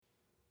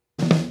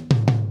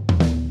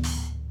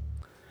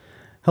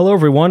Hello,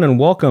 everyone, and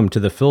welcome to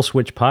the Phil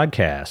Switch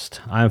Podcast.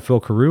 I'm Phil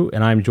Carew,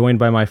 and I'm joined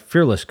by my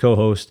fearless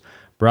co-host,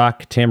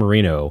 Brock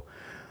Tamarino.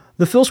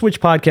 The Phil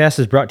Switch Podcast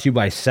is brought to you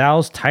by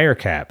Sal's Tire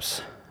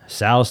Caps.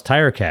 Sal's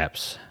Tire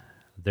Caps.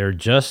 They're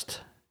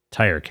just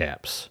tire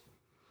caps.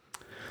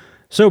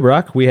 So,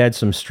 Brock, we had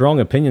some strong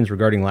opinions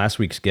regarding last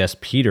week's guest,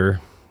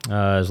 Peter.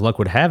 As luck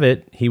would have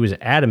it, he was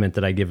adamant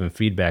that I give him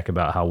feedback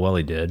about how well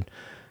he did,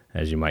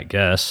 as you might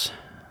guess.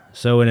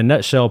 So, in a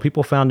nutshell,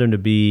 people found him to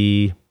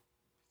be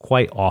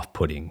quite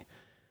off-putting.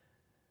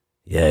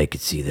 Yeah, I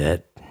could see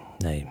that.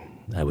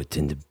 I would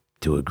tend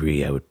to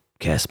agree. I would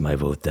cast my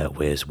vote that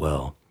way as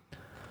well.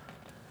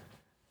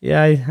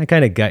 Yeah, I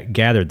kind of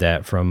gathered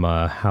that from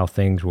how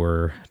things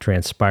were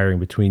transpiring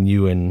between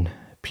you and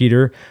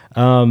Peter.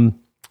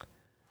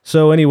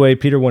 So anyway,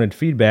 Peter wanted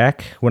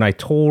feedback. When I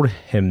told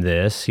him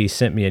this, he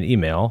sent me an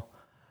email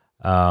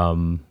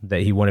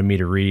that he wanted me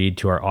to read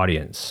to our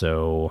audience.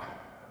 So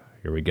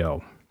here we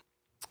go.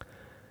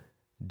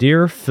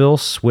 Dear Phil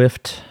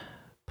Swift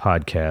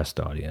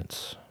podcast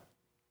audience.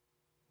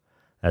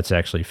 That's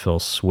actually Phil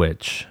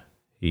Switch.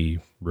 He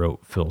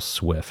wrote Phil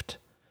Swift.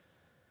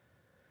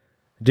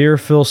 Dear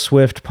Phil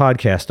Swift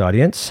podcast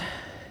audience,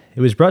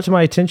 it was brought to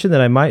my attention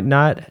that I might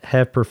not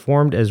have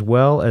performed as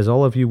well as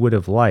all of you would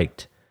have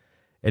liked.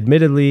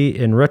 Admittedly,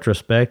 in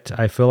retrospect,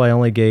 I feel I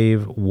only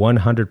gave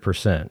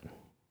 100%.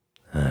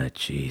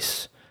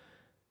 Jeez.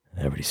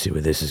 I already see where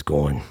this is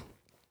going.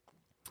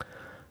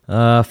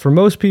 For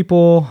most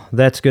people,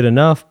 that's good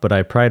enough, but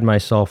I pride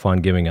myself on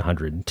giving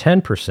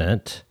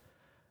 110%,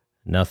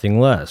 nothing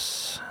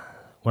less.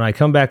 When I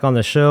come back on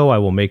the show, I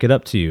will make it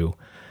up to you.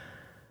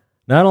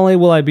 Not only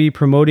will I be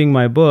promoting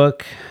my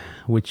book,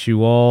 which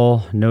you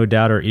all no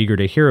doubt are eager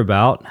to hear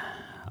about,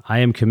 I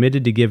am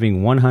committed to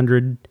giving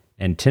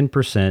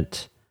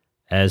 110%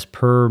 as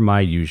per my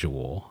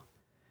usual.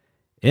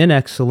 In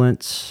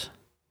excellence,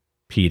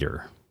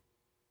 Peter.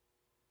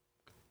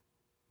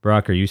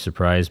 Brock, are you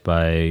surprised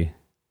by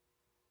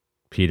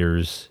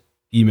Peter's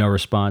email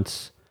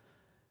response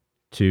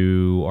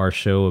to our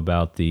show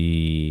about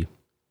the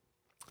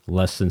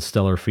less than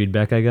stellar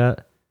feedback I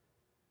got?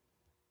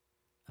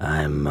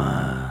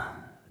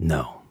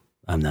 No,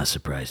 I'm not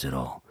surprised at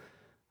all.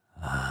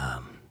 I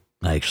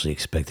actually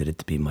expected it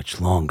to be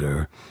much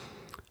longer,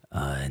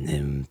 and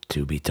him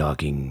to be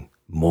talking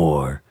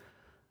more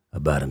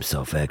about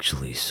himself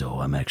actually, so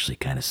I'm actually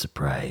kind of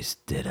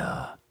surprised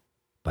that,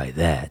 by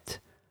that,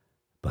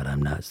 but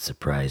I'm not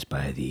surprised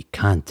by the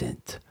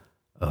content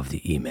of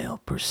the email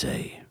per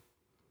se.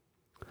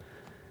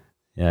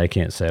 Yeah, I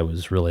can't say I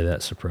was really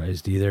that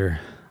surprised either.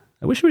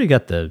 I wish we would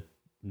have got the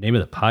name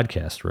of the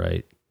podcast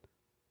right.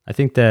 I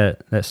think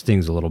that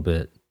stings a little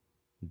bit.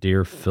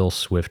 Dear Phil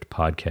Swift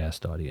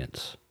podcast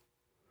audience.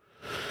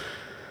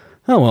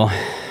 Oh, well.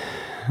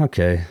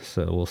 Okay,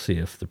 so we'll see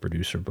if the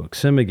producer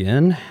books him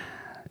again.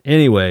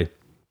 Anyway,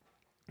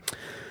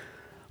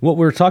 what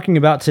we're talking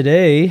about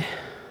today,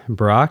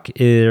 Brock,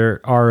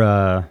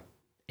 are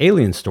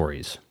alien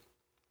stories.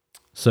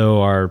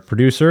 So our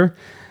producer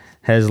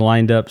has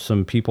lined up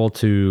some people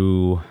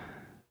to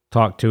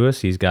talk to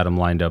us. He's got them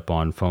lined up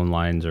on phone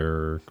lines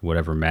or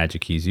whatever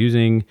magic he's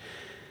using.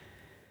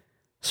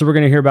 So we're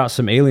going to hear about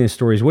some alien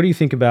stories. What do you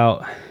think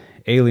about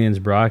aliens,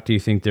 Brock? Do you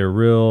think they're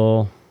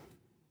real?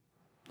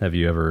 Have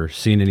you ever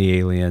seen any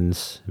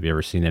aliens? Have you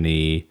ever seen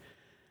any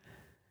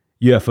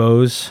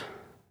UFOs,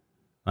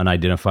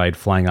 unidentified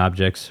flying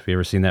objects? Have you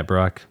ever seen that,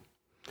 Brock?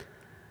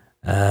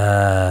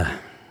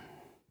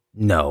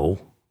 No.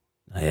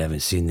 I haven't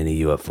seen any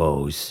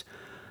UFOs.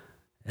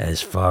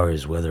 As far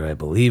as whether I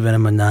believe in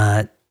them or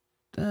not,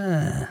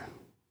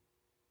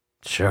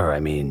 sure,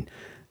 I mean,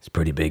 it's a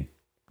pretty big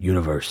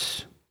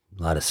universe.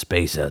 A lot of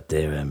space out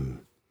there.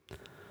 I'm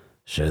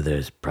sure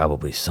there's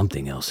probably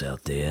something else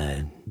out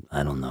there.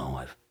 I don't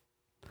know.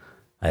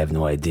 I have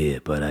no idea,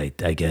 but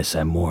I guess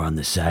I'm more on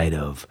the side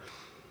of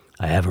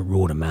I haven't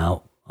ruled them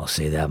out. I'll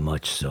say that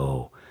much.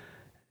 So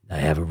I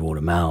haven't ruled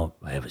them out.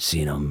 I haven't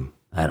seen them.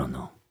 I don't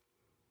know.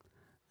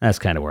 That's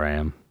kind of where I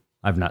am.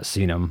 I've not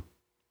seen them.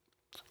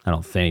 I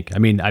don't think. I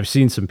mean, I've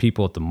seen some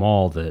people at the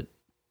mall that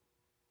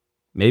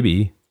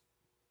maybe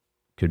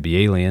could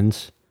be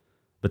aliens,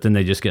 but then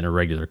they just get in a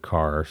regular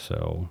car.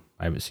 So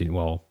I haven't seen,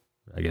 well,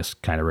 I guess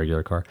kind of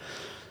regular car.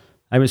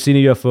 I haven't seen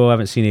a UFO. I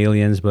haven't seen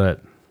aliens,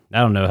 but I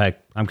don't know.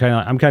 Heck, I'm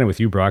kind of with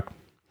you, Brock.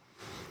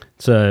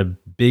 It's a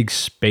big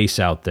space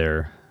out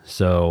there.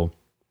 So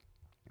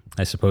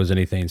I suppose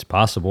anything's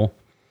possible.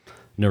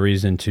 No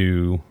reason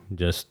to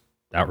just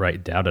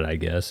outright doubt it, I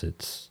guess.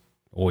 It's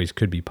always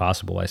could be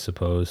possible, I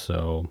suppose.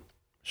 So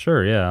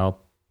sure, yeah,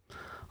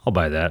 I'll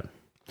buy that.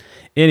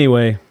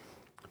 Anyway,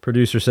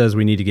 producer says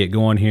we need to get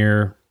going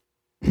here.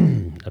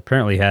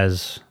 Apparently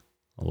has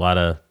a lot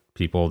of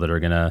people that are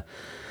gonna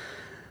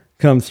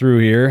come through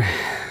here.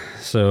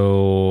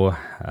 So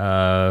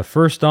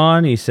first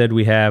on, he said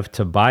we have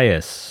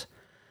Tobias.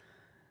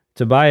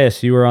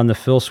 Tobias, you are on the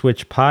Phil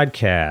Switch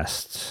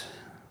podcast.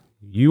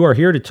 You are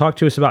here to talk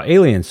to us about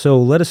aliens.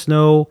 So let us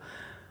know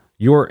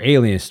your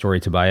alien story,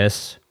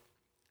 Tobias.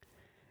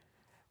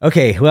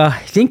 Okay, well,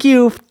 thank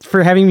you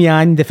for having me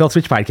on the Phil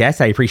Switch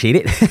podcast. I appreciate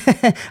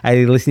it.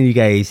 I listen to you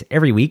guys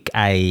every week.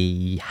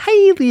 I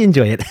highly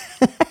enjoy it.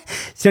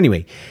 So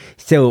anyway,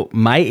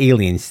 my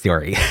alien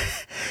story.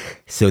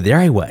 So there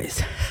I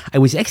was. I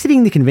was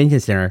exiting the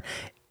convention center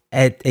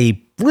at a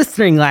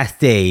blistering last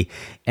day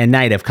and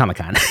night of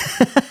Comic-Con.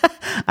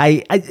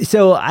 I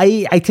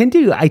tend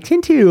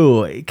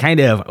to kind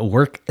of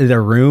work the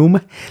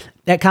room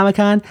at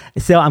Comic-Con,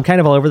 so I'm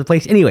kind of all over the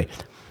place. Anyway,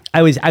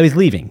 I was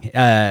leaving.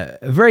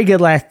 Very good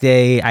last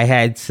day. I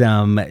had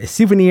some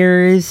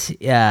souvenirs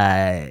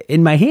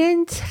in my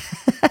hands,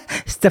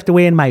 stuffed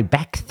away in my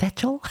back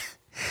satchel,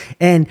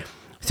 and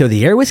so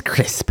the air was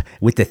crisp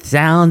with the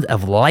sound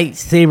of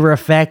lightsaber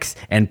effects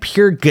and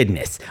pure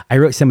goodness. I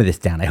wrote some of this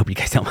down. I hope you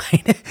guys don't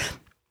mind.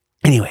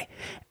 Anyway,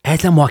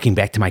 as I'm walking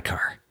back to my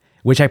car,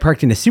 which I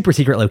parked in a super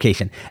secret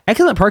location.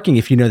 Excellent parking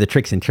if you know the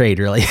tricks and trade,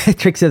 really.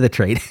 Tricks of the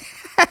trade.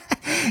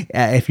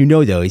 If you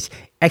know those,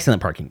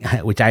 excellent parking,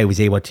 which I was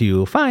able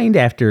to find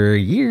after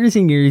years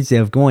and years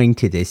of going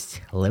to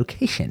this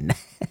location.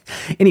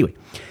 Anyway,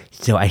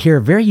 so I hear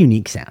a very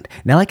unique sound.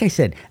 Now, like I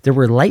said, there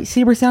were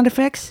lightsaber sound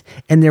effects,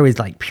 and there was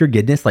like pure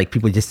goodness, like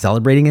people just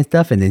celebrating and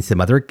stuff, and then some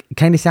other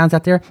kind of sounds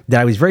out there that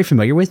I was very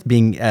familiar with,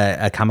 being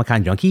a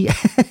Comic-Con junkie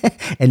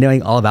and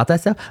knowing all about that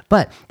stuff.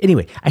 But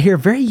anyway, I hear a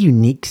very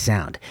unique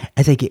sound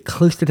as I get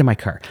closer to my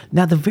car.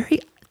 Now, the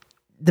very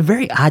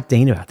odd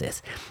thing about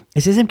this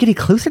is as I'm getting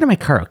closer to my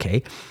car,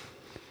 okay,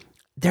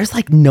 there's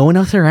like no one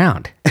else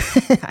around.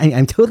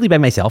 I'm totally by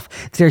myself.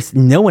 There's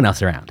no one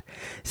else around.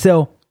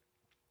 So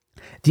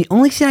the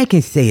only thing I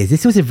can say is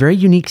this was a very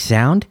unique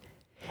sound,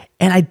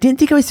 and I didn't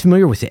think I was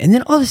familiar with it. And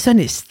then all of a sudden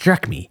it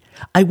struck me.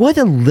 I was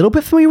a little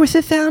bit familiar with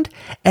this sound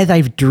as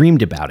I've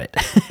dreamed about it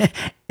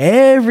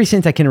ever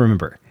since I can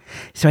remember.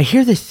 So I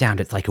hear this sound.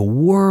 It's like a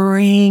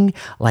whirring,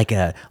 like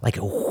a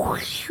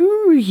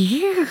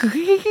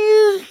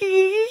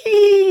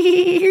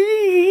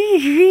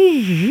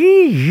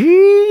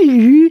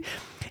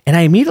and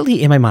I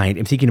immediately in my mind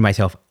am thinking to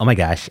myself, oh my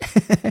gosh,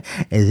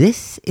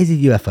 this is a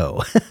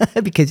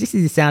UFO because this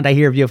is the sound I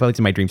hear of UFOs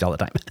in my dreams all the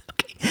time.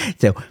 Okay.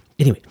 So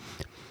anyway,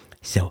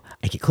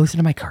 I get closer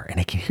to my car and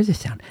I can hear the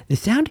sound. The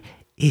sound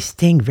is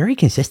staying very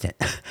consistent.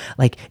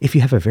 Like if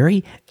you have a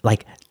very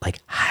like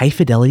high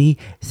fidelity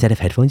set of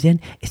headphones in,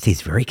 it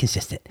stays very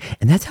consistent.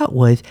 And that's how it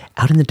was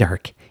out in the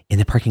dark in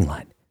the parking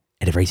lot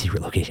at a very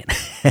secret location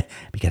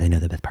because I know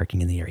the best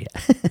parking in the area.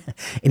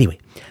 Anyway,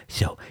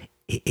 so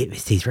it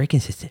stays very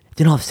consistent.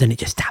 Then all of a sudden it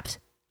just stops.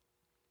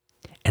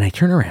 And I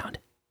turn around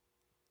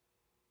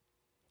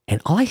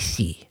and all I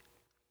see,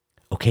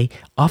 okay,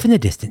 off in the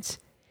distance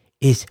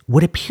is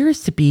what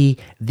appears to be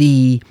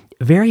the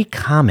very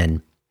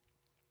common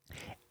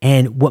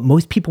and what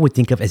most people would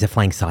think of as a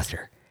flying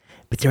saucer.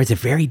 But there is a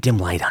very dim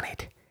light on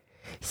it.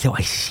 So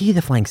I see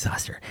the flying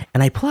saucer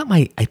and I pull out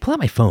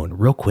my phone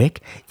real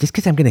quick just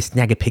because I'm going to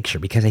snag a picture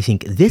because I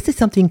think this is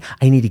something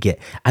I need to get.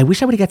 I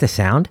wish I would have got the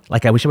sound.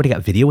 Like I wish I would have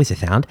got video with the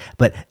sound.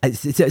 But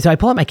so I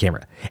pull out my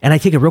camera and I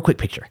take a real quick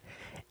picture.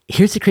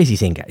 Here's the crazy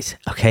thing, guys.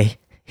 Okay.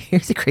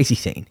 Here's the crazy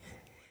thing.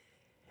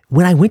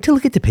 When I went to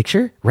look at the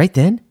picture right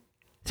then,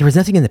 there was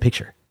nothing in the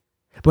picture.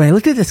 But when I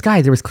looked at the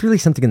sky, there was clearly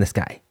something in the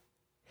sky.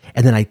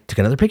 And then I took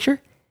another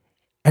picture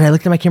and I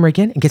looked at my camera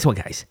again. And guess what,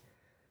 guys?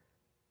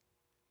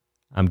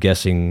 I'm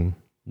guessing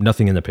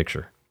nothing in the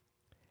picture.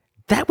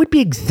 That would be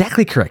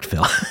exactly correct,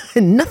 Phil.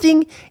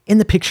 Nothing in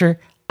the picture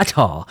at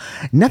all.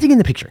 Nothing in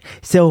the picture.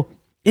 So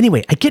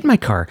anyway, I get in my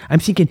car. I'm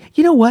thinking,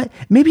 you know what?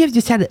 Maybe I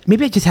just had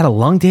a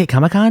long day at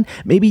Comic-Con.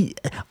 Maybe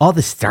all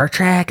the Star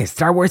Trek and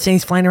Star Wars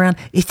things flying around.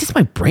 It's just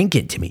my brain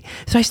getting to me.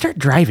 So I start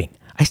driving.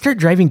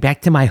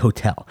 Back to my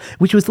hotel,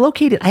 which was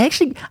located. I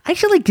actually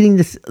like getting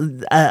this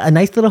a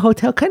nice little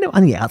hotel kind of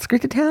on the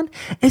outskirts of town.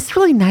 It's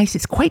really nice.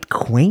 It's quite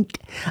quaint.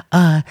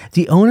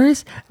 The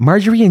owners,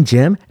 Marjorie and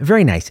Jim,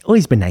 very nice.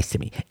 Always been nice to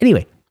me.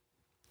 Anyway,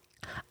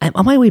 I'm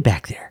on my way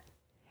back there,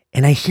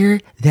 and I hear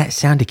that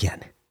sound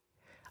again.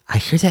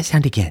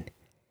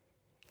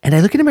 And I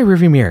look into my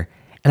rearview mirror,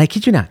 and I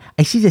kid you not,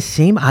 I see the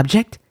same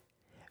object,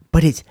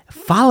 but it's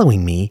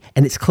following me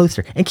and it's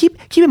closer. And keep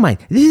in mind,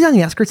 this is on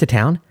the outskirts of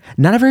town,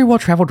 not a very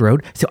well-traveled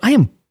road. So I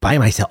am by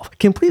myself,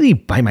 completely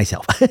by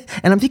myself.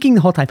 And I'm thinking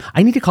the whole time,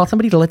 I need to call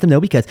somebody to let them know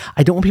because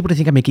I don't want people to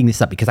think I'm making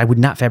this up because I would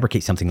not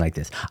fabricate something like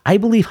this. I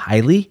believe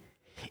highly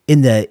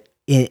in the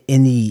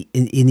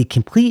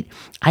complete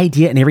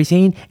idea and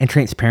everything and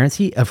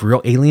transparency of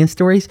real alien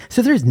stories.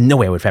 So there's no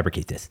way I would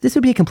fabricate this. This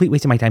would be a complete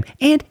waste of my time.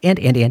 And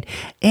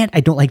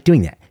I don't like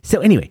doing that.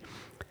 So anyway,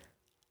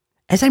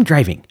 as I'm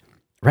driving,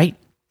 right?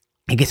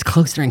 It gets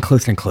closer and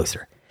closer and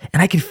closer.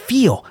 And I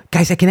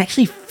can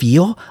actually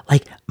feel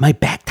like my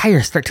back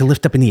tires start to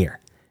lift up in the air.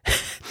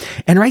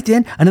 And right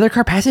then, another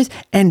car passes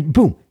and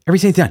boom,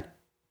 everything's done.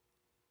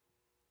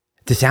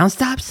 The sound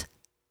stops.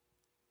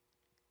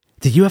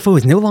 The UFO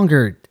is no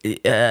longer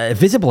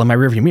visible in my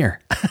rearview mirror.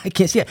 I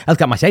can't see it. I've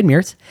got my side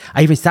mirrors.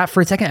 I even stop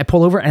for a second. I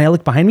pull over and I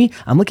look behind me.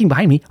 I'm looking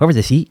behind me over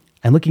the seat.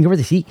 I'm looking over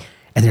the seat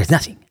and there's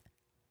nothing.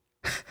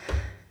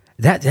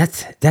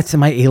 That's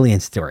my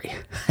alien story.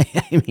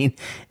 I mean,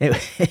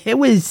 it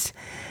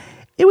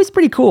it was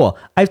pretty cool.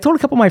 I've told a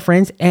couple of my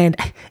friends, and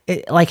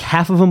like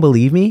half of them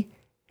believe me.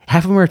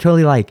 Half of them are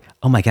totally like,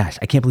 oh my gosh,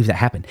 I can't believe that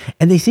happened.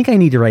 And they think I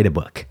need to write a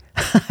book.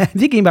 I'm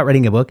thinking about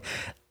writing a book.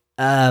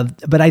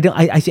 But I don't,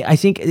 I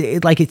think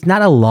it's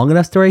not a long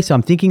enough story. So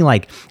I'm thinking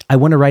like, I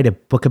want to write a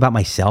book about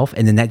myself,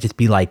 and then that just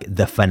be like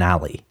the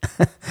finale.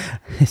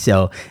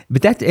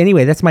 But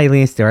that's my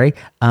alien story.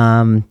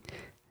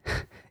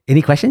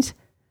 Any questions?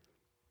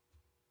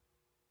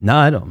 No,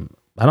 I don't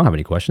have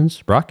any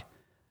questions. Brock?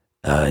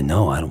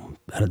 No, I don't.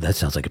 That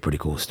sounds like a pretty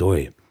cool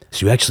story.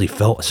 So you actually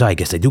felt, sorry, I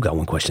guess I do got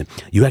one question.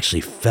 You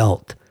actually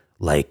felt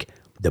like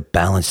the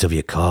balance of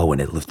your car when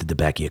it lifted the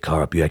back of your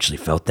car up. You actually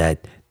felt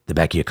that the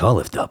back of your car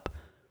lift up.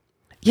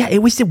 Yeah,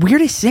 it was the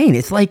weirdest thing.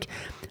 It's like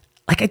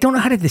I don't know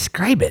how to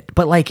describe it,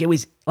 but like it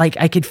was like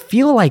I could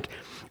feel like,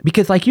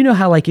 because like you know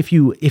how like if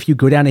you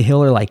go down a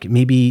hill, or like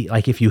maybe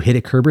like if you hit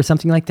a curb or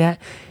something like that,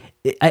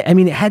 I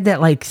mean it had that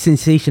like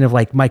sensation of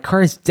like my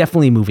car is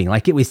definitely moving.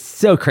 Like it was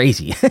so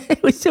crazy.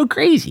 It was so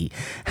crazy.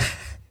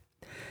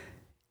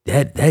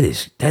 That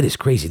is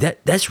crazy.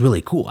 That's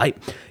really cool.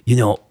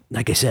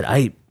 Like I said,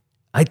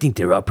 I think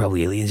there are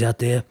probably aliens out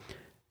there.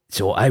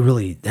 So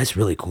that's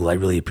really cool. I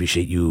really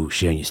appreciate you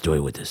sharing your story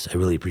with us. I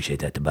really appreciate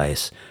that,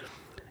 Tobias.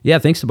 Yeah,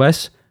 thanks,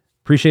 Tobias.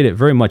 Appreciate it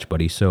very much,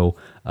 buddy. So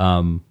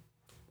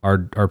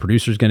our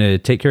producer's going to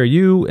take care of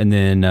you, and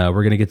then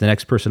we're going to get the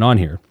next person on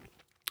here.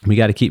 We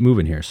got to keep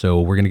moving here,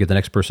 so we're going to get the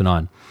next person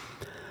on.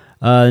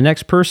 The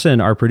next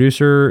person our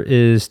producer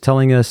is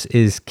telling us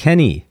is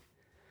Kenny.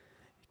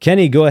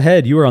 Kenny, go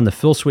ahead. You are on the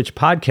Phil Switch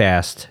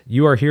podcast.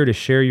 You are here to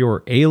share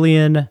your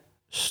alien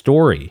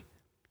story.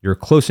 Your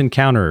close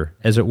encounter,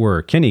 as it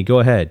were. Kenny, go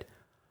ahead.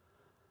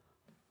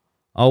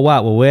 All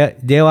right, well,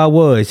 there I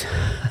was.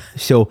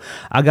 So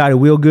I got a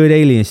real good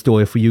alien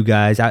story for you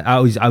guys. I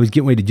was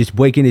getting ready to just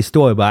break in this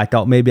story, but I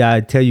thought maybe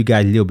I'd tell you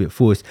guys a little bit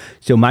first.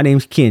 So my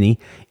name's Kenny,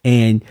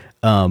 and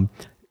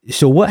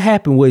so what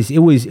happened was it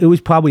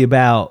was probably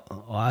about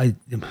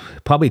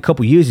probably a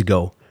couple years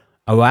ago.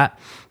 All right,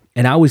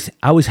 and I was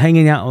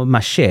hanging out on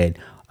my shed,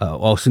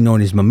 also known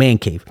as my man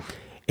cave,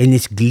 and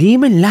this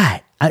gleaming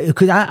light.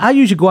 Because I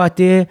usually go out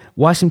there,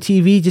 watch some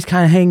TV, just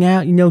kind of hang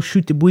out,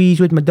 shoot the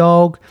breeze with my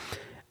dog.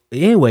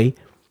 Anyway,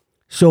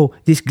 so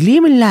this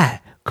gleaming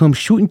light comes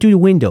shooting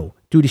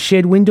through the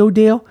shed window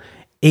there,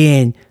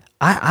 and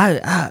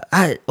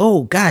I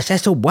oh gosh,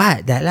 that's so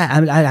bright, that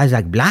light. I was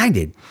like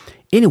blinded.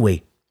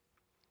 Anyway,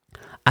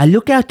 I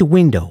look out the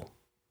window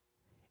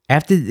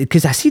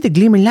because I see the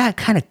gleaming light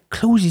kind of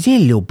closes in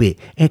a little bit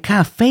and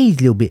kind of fades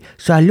a little bit.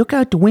 So I look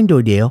out the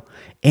window there,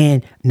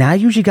 and now I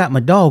usually got my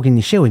dog in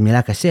the shed with me,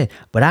 like I said,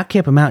 but I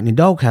kept him out in the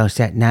doghouse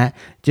that night.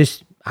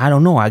 I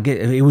don't know. I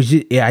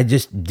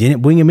just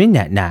didn't bring him in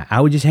that night.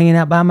 I was just hanging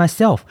out by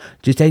myself,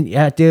 just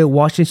out there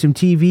watching some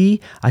TV.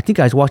 I think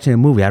I was watching a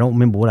movie. I don't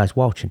remember what I was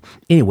watching.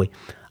 Anyway,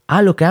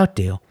 I look out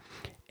there,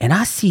 and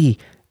I see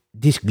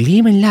this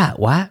gleaming light,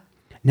 right?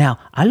 Now,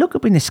 I look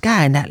up in the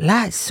sky, and that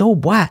light's so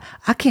bright,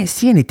 I can't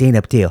see anything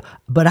up there.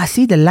 But I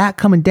see the light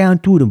coming down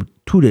through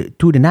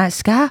the night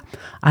sky.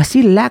 I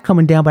see the light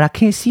coming down, but I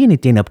can't see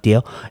anything up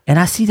there. And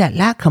I see that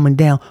light coming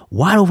down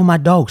right over my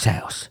dog's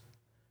house.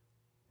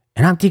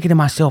 And I'm thinking to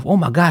myself, oh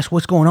my gosh,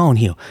 what's going on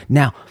here?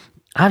 Now,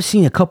 I've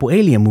seen a couple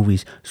alien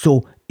movies,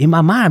 so in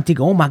my mind, I'm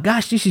thinking, oh my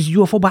gosh, this is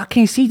UFO, but I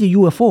can't see the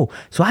UFO.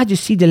 So I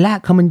just see the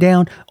light coming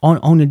down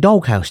on the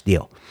doghouse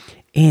there.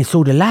 And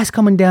so the light's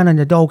coming down on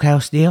the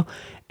doghouse there,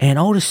 and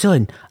all of a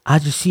sudden, I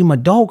just see my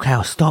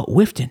doghouse start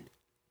lifting.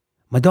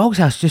 My dog's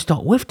house just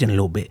start lifting a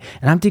little bit.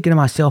 And I'm thinking to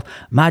myself,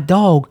 my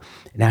dog,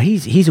 now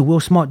he's a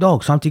real smart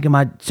dog. So I'm thinking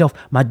to myself,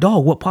 my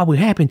dog, what probably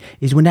happened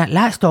is when that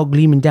light started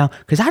gleaming down,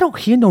 because I don't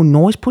hear no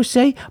noise per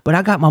se, but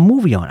I got my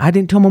movie on. I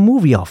didn't turn my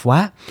movie off,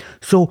 right?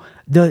 So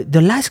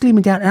the light's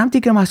gleaming down, and I'm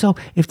thinking to myself,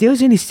 if there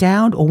was any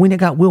sound or when it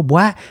got real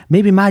bright,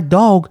 maybe my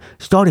dog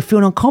started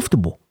feeling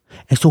uncomfortable.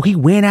 And so he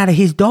went out of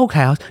his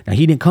doghouse. Now,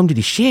 he didn't come to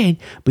the shed,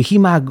 but he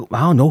might, I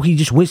don't know, he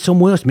just went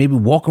somewhere else, maybe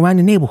walk around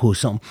the neighborhood or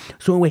something.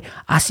 So anyway,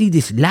 I see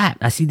this light.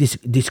 I see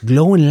this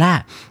glowing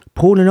light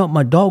pulling up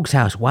my dog's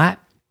house, right?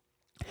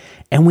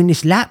 And when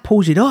this light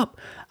pulls it up,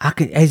 I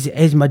can,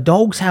 as my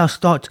dog's house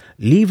starts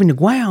leaving the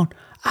ground,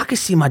 I can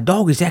see my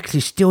dog is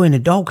actually still in the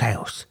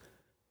doghouse.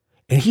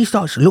 And he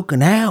starts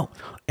looking out,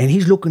 and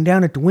he's looking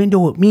down at the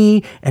window at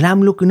me, and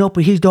I'm looking up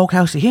at his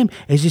doghouse at him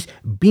as this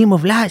beam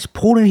of light's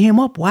pulling him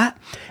up, right?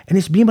 And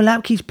this beam of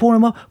light keeps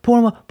pulling him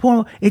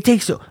up. It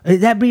takes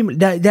that beam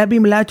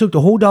of light took the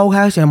whole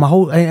doghouse and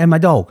my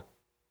dog.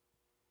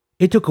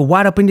 It took a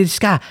wide up into the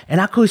sky, and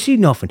I couldn't see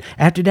nothing.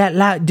 After that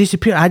light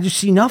disappeared, I just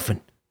see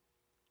nothing.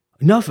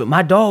 Nothing.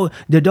 My dog,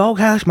 the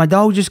doghouse, my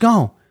dog just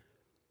gone.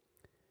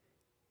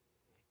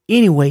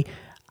 Anyway,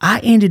 I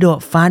ended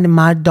up finding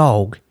my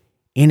dog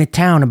in a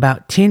town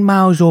about 10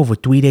 miles over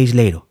 3 days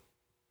later.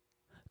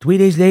 3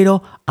 days later,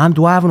 I'm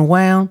driving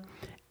around,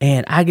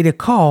 and I get a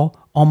call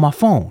on my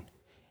phone.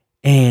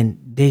 And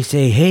they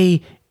say,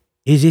 hey,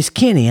 is this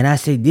Kenny? And I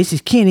say, this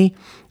is Kenny.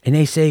 And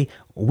they say,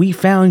 we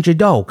found your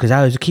dog. Because I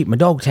always keep my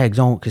dog tags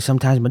on, because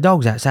sometimes my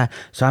dog's outside.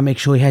 So I make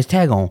sure he has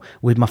tag on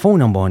with my phone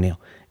number on there.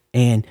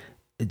 And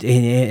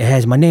it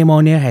has my name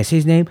on there, has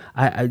his name.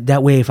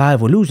 That way, if I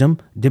ever lose him,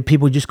 the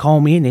people just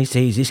call me and they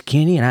say, "Is this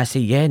Kenny?" And I say,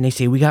 "Yeah." And they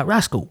say, "We got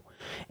Roscoe."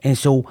 And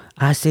so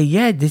I say,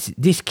 "Yeah,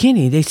 this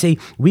Kenny." They say,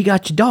 "We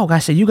got your dog." I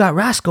say, "You got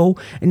Roscoe?"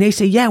 And they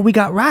say, "Yeah, we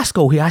got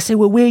Roscoe here." I say,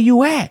 "Well, where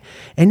you at?"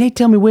 And they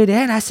tell me where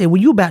they're at. I say,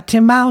 "Well, you about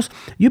 10 miles.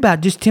 You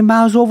about just 10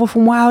 miles over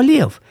from where I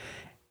live."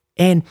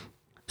 And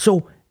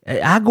so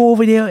I go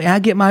over there and I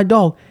get my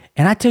dog.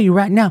 And I tell you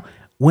right now,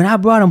 when I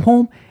brought him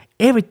home,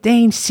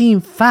 everything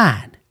seemed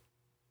fine.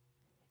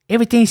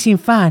 Everything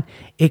seemed fine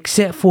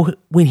except for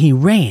when he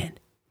ran.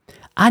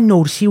 I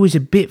noticed he was a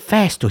bit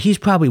faster. He's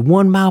probably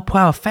 1 mile per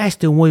hour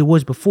faster than what he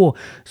was before.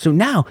 So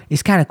now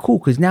it's kind of cool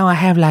because now I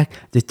have like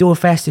the third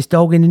fastest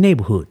dog in the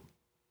neighborhood.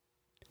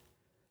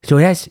 So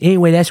that's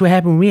what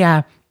happened with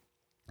me.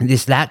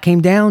 This lot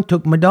came down,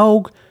 took my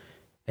dog,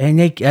 and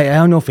I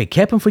don't know if they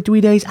kept him for 3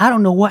 days. I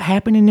don't know what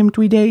happened in them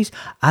 3 days.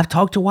 I've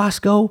talked to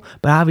Wasco,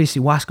 but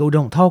obviously Wasco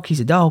don't talk.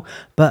 He's a dog.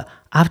 But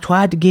I've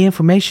tried to get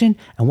information,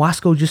 and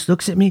Wasco just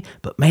looks at me.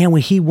 But man,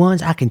 when he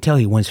runs, I can tell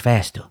he runs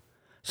faster.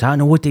 So I don't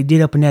know what they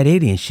did up in that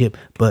alien ship,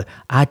 but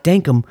I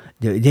think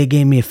they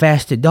gave me a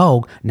faster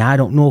dog. Now I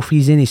don't know if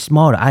he's any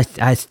smarter.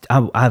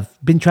 I've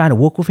been trying to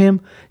work with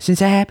him since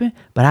that happened,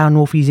 but I don't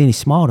know if he's any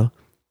smarter.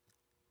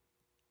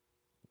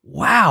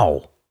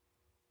 Wow.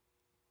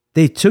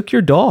 They took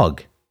your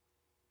dog.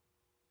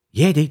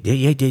 Yeah,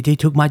 they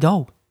took my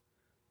dog.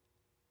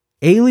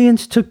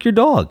 Aliens took your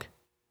dog.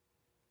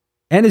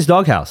 And his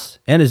doghouse.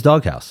 Yeah. They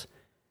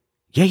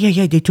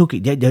took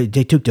it.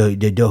 They took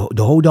the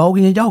whole dog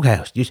in the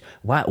doghouse, just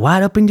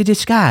wide up into the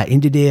sky,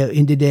 into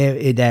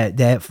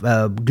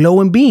that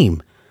glowing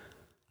beam.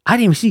 I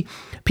didn't even see.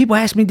 People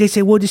ask me. They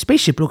say, "What the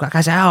spaceship look like?"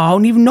 I said, "I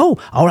don't even know.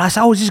 All I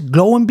saw was this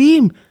glowing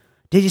beam."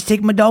 They just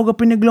take my dog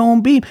up in the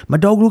glowing beam. My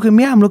dog look at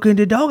me. I'm looking at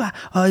the dog.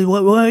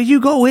 Where you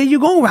go? Where you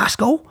going,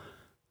 Roscoe?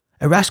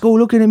 And Roscoe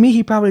looking at me.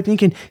 He probably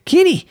thinking,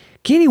 Kenny,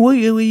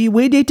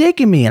 where they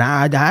taking me? And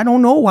I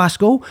don't know,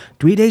 Roscoe.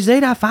 3 days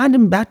later, I find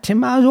him about 10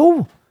 miles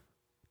over.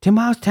 10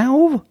 miles town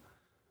over.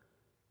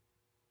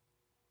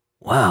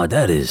 Wow,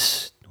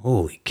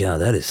 holy cow,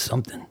 that is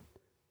something.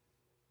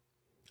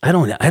 If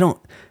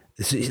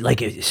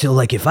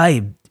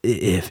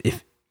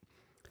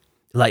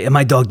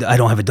my dog, I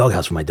don't have a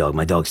doghouse for my dog.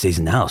 My dog stays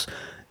in the house,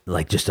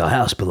 like just our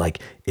house. But like,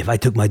 if I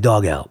took my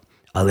dog out,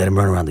 I let him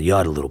run around the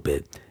yard a little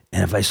bit.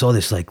 And if I saw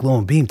this like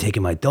glowing beam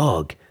taking my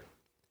dog,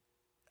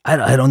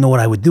 I don't know what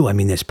I would do. I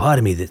mean, there's part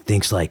of me that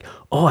thinks like,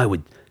 oh, I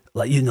would,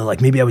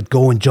 like maybe I would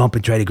go and jump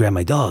and try to grab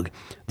my dog.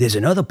 There's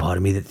another part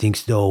of me that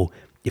thinks though,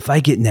 if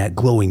I get in that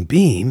glowing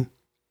beam,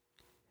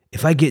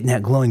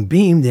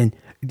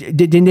 then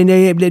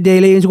the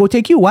aliens will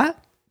take you. What?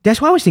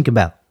 That's what I was thinking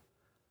about.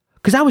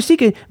 Cause I was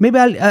thinking maybe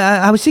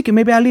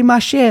I leave my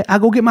shed, I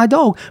go get my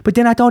dog. But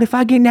then I thought if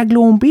I get in that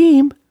glowing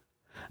beam,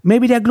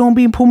 maybe that glowing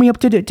beam pull me up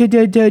to the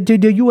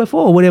UFO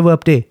or whatever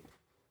up there.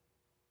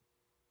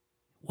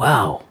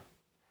 Wow.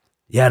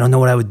 Yeah, I don't know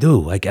what I would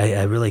do. Like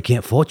I really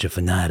can't fault you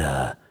for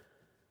not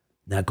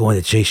going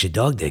to chase your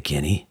dog there,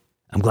 Kenny.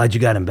 I'm glad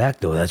you got him back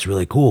though. That's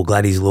really cool.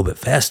 Glad he's a little bit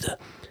faster.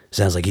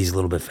 Sounds like he's a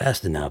little bit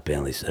faster now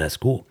apparently, so that's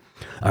cool.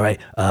 All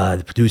right,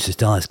 the producer's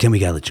telling us, Ken, we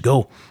gotta let you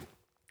go.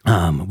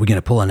 We're going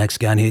to pull our next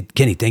guy in here.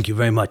 Kenny, thank you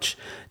very much.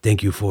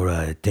 Thank you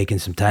for taking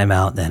some time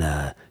out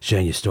and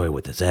sharing your story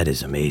with us. That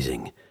is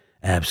amazing.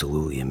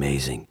 Absolutely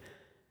amazing.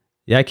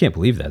 Yeah, I can't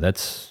believe that.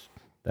 That's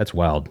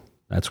wild.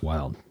 That's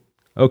wild.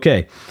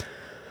 Okay.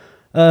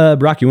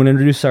 Brock, you want to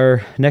introduce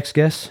our next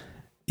guest?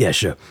 Yeah,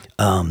 sure.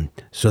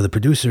 So the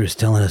producer is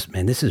telling us,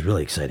 man, this is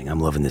really exciting. I'm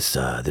loving this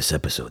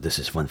episode. This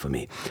is fun for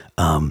me.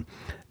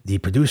 The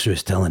producer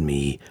is telling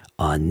me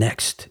our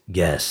next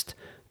guest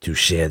to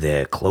share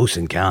their close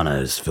encounter,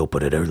 as Phil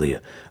put it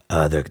earlier.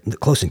 The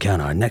close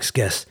encounter, our next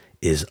guest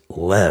is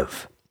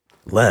Lev.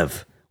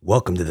 Lev,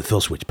 welcome to the Phil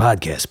Switch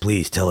podcast.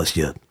 Please tell us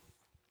your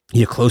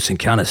close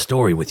encounter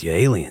story with your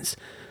aliens.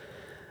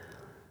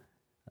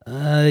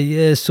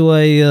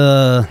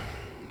 So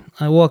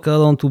I walk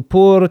out onto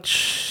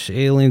porch,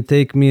 alien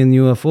take me in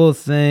UFO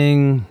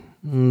thing.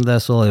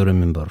 That's all I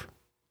remember.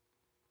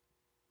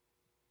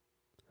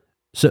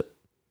 So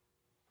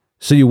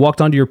you walked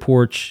onto your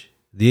porch,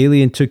 the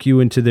alien took you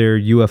into their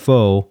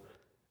UFO.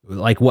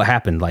 Like what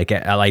happened?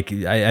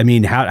 I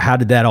mean, how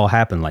did that all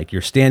happen? Like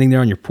you're standing there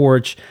on your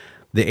porch,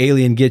 the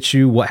alien gets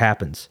you, what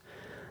happens?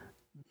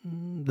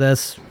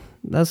 That's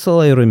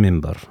all I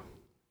remember.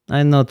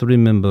 I not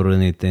remember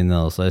anything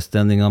else. I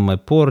standing on my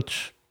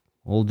porch,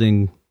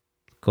 holding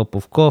a cup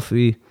of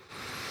coffee,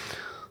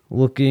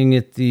 looking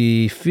at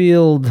the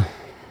field,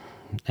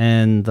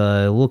 and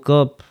I look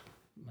up,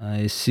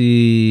 I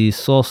see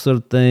saucer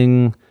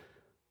thing,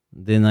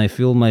 then I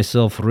feel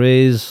myself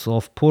raise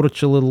off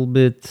porch a little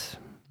bit.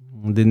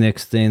 The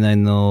next thing I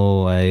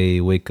know, I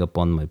wake up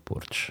on my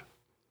porch.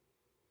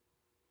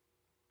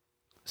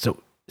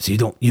 So you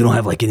don't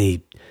have like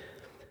any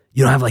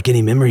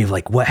memory of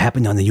like what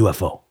happened on the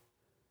UFO?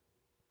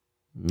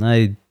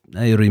 I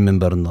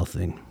remember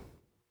nothing.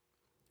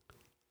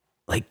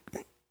 Like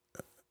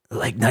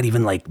not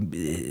even like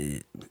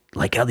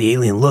how the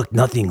alien looked,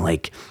 nothing.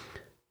 Like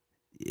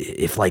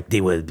if like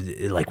they were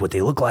like what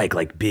they look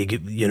like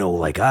big,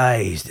 like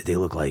eyes. Did they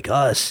look like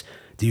us?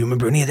 Do you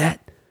remember any of that?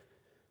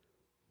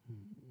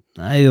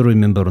 I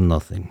remember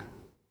nothing.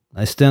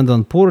 I stand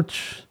on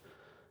porch.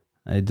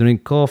 I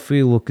drink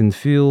coffee, look in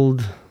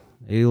field.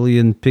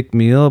 Alien pick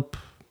me up.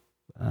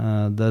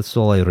 That's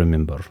all I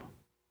remember.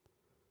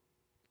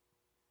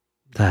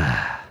 All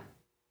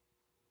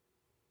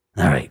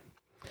right.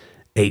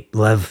 Hey,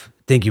 Lev,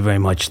 thank you very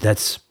much.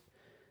 That's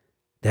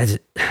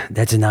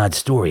an odd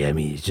story. I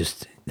mean, it's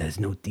just there's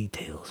no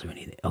details or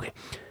anything. Okay.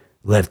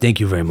 Lev, thank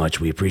you very much.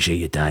 We appreciate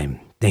your time.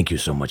 Thank you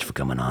so much for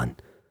coming on.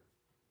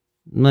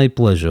 My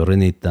pleasure.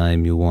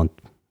 Anytime you want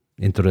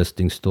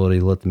interesting story,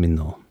 let me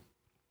know.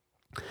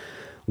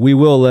 We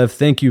will, Lev.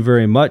 Thank you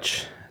very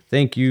much.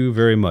 Thank you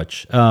very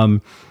much.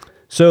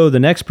 So the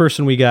next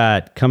person we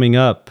got coming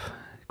up,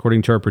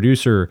 according to our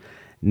producer,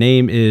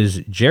 name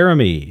is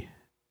Jeremy.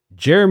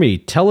 Jeremy,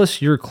 tell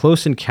us your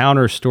close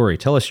encounter story.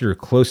 Tell us your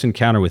close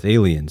encounter with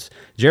aliens.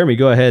 Jeremy,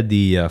 go ahead.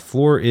 The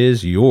floor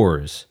is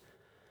yours.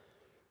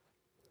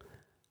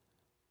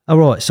 All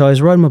right, so I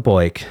was riding my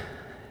bike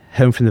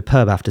home from the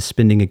pub after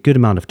spending a good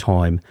amount of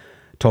time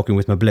talking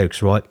with my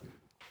blokes, right?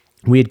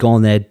 We had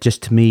gone there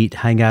just to meet,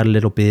 hang out a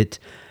little bit.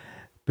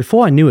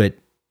 Before I knew it,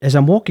 as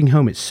I'm walking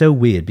home, it's so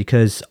weird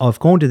because I've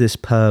gone to this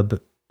pub,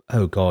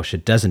 oh gosh, a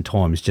dozen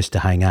times just to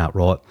hang out,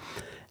 right?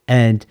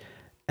 And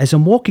as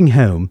I'm walking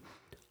home,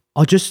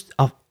 I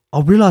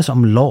realize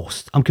I'm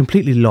lost. I'm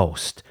completely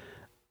lost.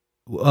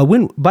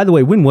 By the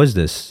way, when was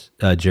this,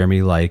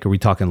 Jeremy? Like, are we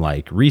talking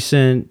like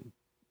recent,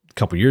 a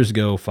couple years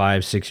ago,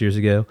 5-6 years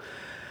ago?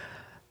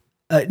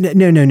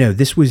 No.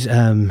 This was,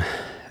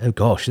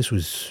 this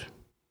was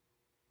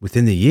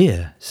within the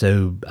year.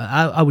 So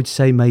I would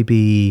say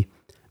maybe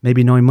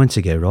 9 months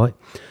ago, right?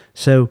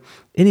 So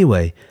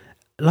anyway,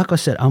 like I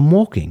said, I'm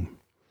walking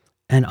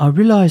and I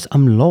realize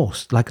I'm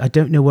lost. Like I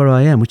don't know where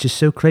I am, which is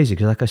so crazy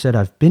because like I said,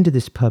 I've been to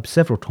this pub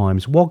several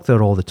times, walk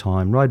there all the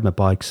time, ride my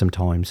bike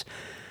sometimes.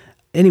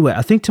 Anyway,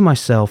 I think to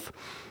myself,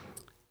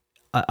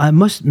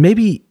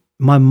 maybe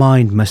my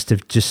mind must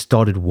have just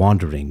started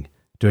wandering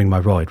during my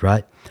ride,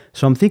 right?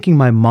 So I'm thinking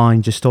my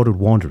mind just started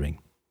wandering.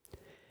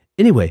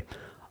 Anyway,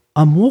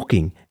 I'm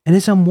walking, and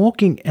as I'm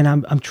walking, and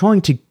I'm trying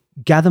to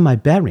gather my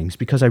bearings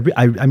because I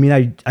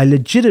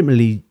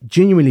legitimately,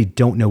 genuinely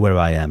don't know where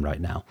I am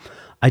right now.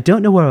 I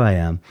don't know where I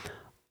am.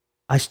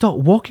 I start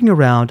walking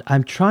around.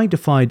 I'm trying to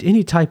find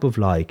any type of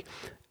like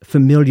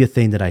familiar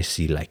thing that I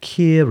see, like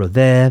here or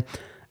there,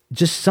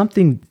 just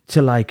something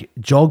to like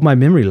jog my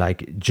memory.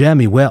 Like,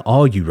 Jeremy, where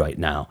are you right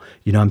now?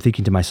 I'm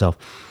thinking to myself,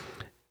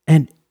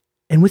 and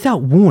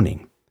without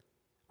warning,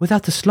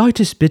 without the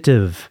slightest bit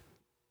of,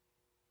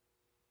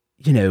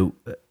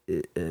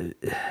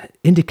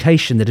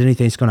 indication that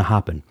anything's going to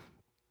happen,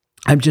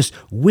 I'm just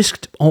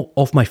whisked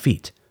off my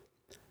feet.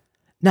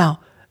 Now,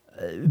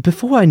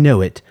 before I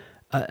know it,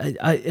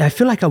 I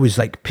feel like I was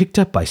like picked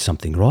up by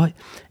something, right?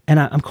 And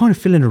I'm kind of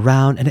feeling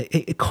around, and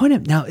it kind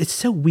of, now it's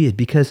so weird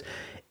because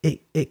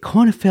it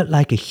kind of felt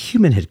like a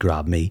human had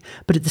grabbed me,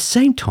 but at the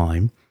same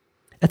time,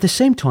 the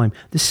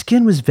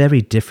skin was very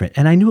different,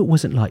 and I knew it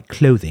wasn't like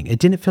clothing. It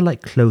didn't feel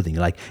like clothing.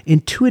 Like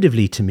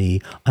intuitively to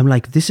me, I'm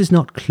like, this is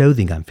not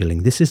clothing I'm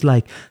feeling. This is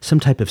like some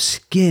type of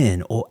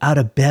skin or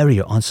outer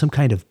barrier on some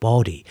kind of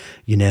body,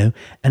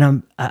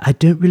 And I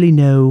don't really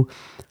know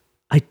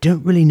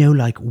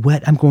like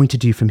what I'm going to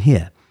do from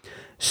here.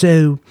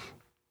 So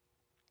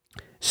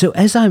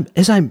as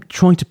I'm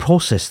trying to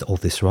process all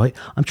this, right?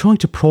 I'm trying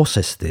to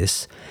process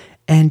this,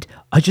 and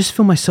I just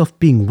feel myself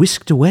being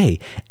whisked away,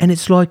 and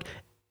it's like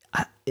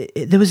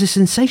there was a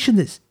sensation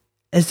that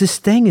as this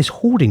thing is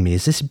holding me,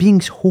 as this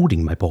being's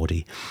holding my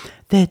body,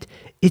 that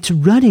it's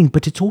running,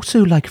 but it's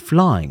also like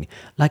flying.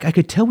 Like I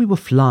could tell we were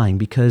flying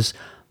because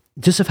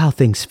just of how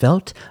things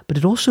felt, but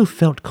it also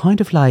felt kind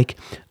of like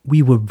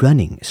we were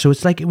running. So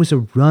it's like it was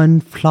a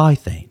run-fly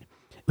thing.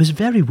 It was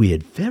very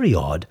weird, very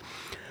odd.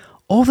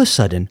 All of a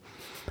sudden,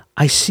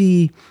 I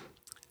see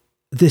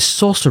this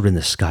saucer in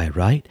the sky,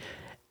 right?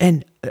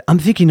 And I'm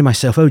thinking to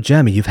myself, oh,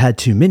 Jeremy, you've had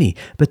too many.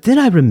 But then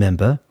I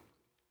remember,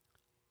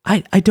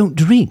 I don't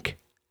drink.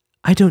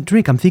 I don't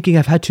drink. I'm thinking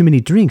I've had too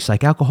many drinks,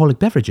 like alcoholic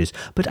beverages,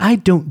 but I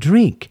don't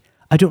drink.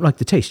 I don't like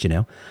the taste,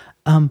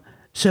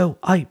 So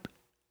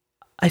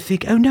I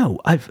think, oh no,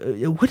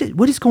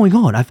 what is going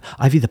on? I've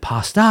either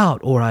passed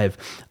out or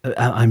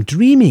I'm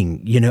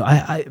dreaming.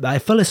 I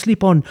fell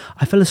asleep on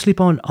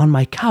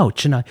my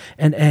couch, and I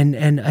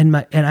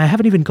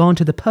haven't even gone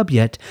to the pub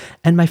yet,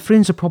 and my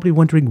friends are probably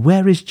wondering,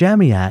 where is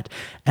Jeremy at?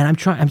 And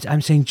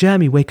I'm saying,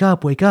 Jeremy, wake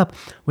up,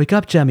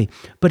 Jeremy,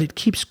 but it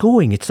keeps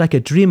going. It's like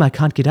a dream I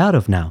can't get out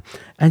of now.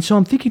 And so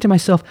I'm thinking to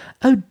myself,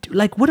 oh,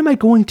 like, what am I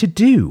going to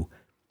do?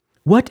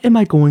 What am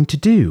I going to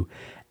do?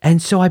 And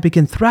so I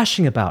begin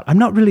thrashing about. I'm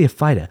not really a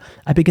fighter.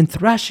 I begin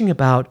thrashing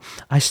about.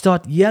 I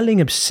start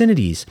yelling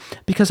obscenities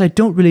because I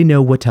don't really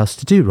know what else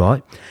to do,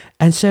 right?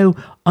 And so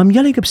I'm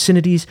yelling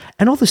obscenities,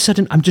 and all of a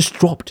sudden I'm just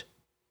dropped.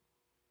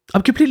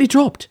 I'm completely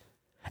dropped.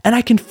 And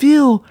I can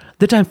feel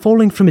that I'm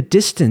falling from a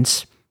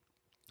distance,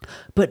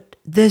 but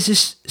there's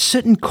this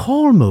certain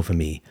calm over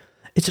me.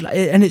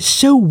 and it's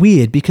so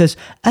weird because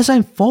as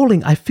I'm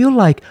falling, I feel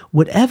like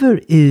whatever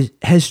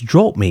has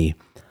dropped me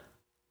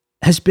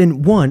has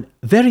been, one,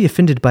 very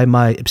offended by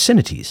my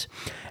obscenities,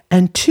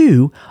 and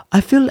two,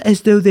 I feel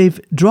as though they've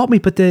dropped me,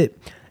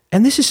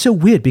 and this is so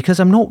weird because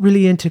I'm not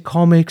really into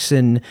comics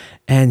and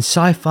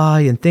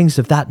sci-fi and things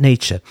of that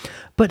nature,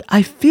 but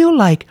I feel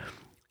like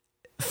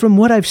from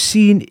what I've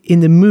seen in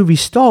the movie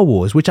Star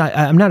Wars, which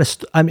I'm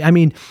not I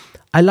mean,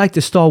 I like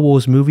the Star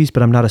Wars movies,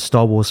 but I'm not a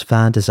Star Wars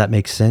fan. Does that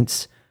make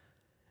sense?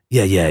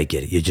 Yeah, I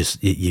get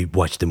it. You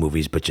watch the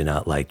movies, but you're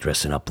not like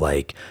dressing up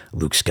like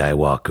Luke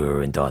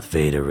Skywalker and Darth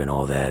Vader and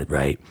all that,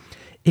 right?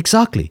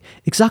 Exactly.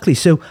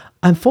 So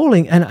I'm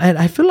falling, and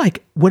I feel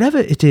like whatever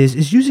it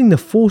is using the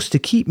force to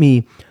keep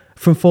me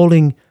from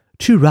falling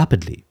too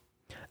rapidly.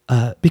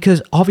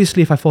 Because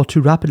obviously if I fall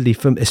too rapidly,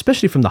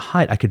 especially from the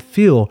height I could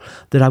feel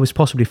that I was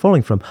possibly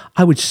falling from,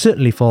 I would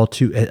certainly fall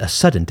to a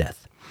sudden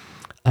death.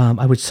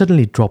 I would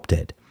suddenly drop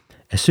dead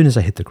as soon as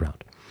I hit the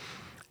ground.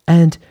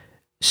 And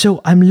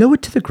so I'm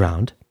lowered to the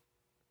ground.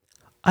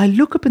 I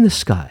look up in the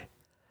sky,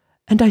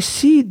 and I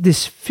see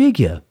this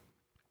figure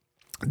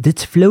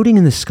that's floating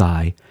in the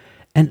sky.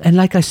 And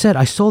like I said,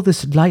 I saw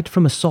this light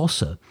from a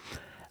saucer.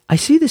 I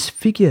see this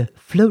figure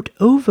float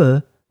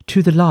over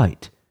to the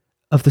light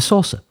of the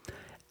saucer,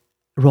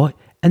 right?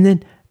 And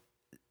then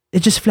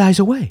it just flies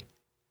away.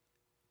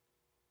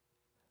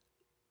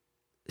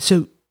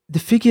 So the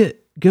figure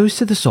goes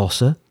to the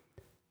saucer.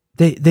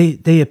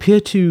 They appear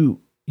to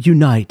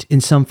unite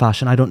in some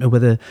fashion. I don't know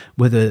whether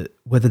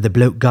the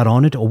bloke got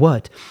on it or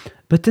what,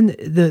 but then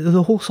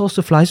the whole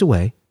saucer flies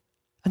away,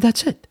 and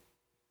that's it.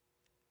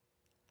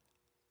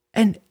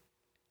 And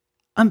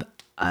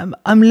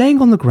I'm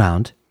laying on the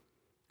ground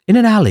in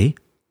an alley,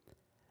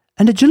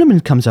 and a gentleman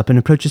comes up and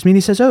approaches me, and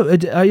he says, "Oh,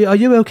 are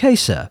you okay,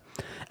 sir?"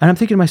 And I'm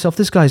thinking to myself,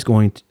 this guy's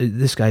going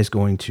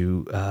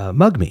to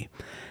mug me.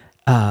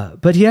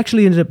 But he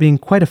actually ended up being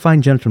quite a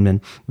fine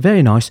gentleman,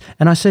 very nice.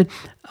 And I said,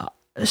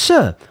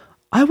 "Sir,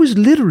 I was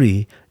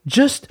literally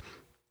just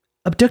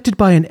abducted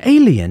by an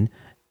alien."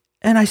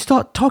 And I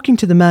start talking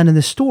to the man in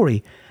the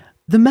story.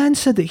 The man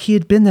said that he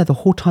had been there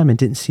the whole time and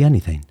didn't see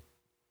anything.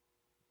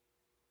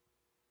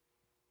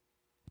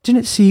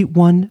 Didn't see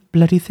one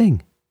bloody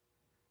thing.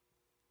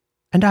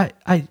 And I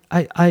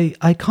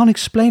can't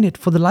explain it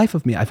for the life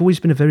of me. I've always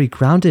been a very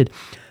grounded,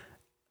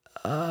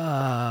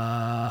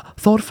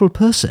 thoughtful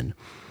person.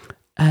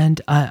 And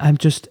I'm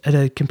just at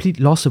a complete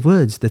loss of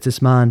words that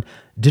this man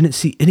didn't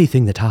see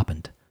anything that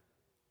happened.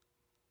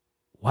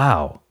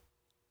 Wow.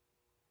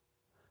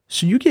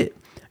 So you're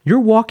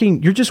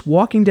just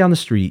walking down the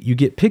street. You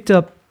get picked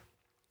up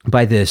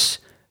by this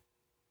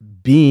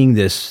being,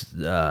 this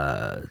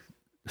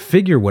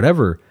figure,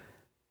 whatever.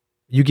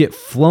 You get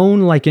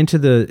flown like into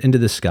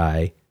the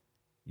sky.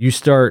 You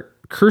start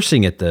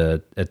cursing at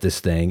this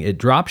thing. It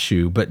drops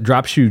you, but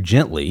drops you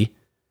gently,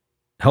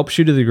 helps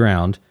you to the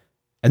ground,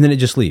 and then it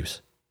just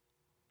leaves.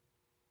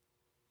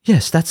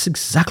 Yes, that's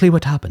exactly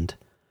what happened.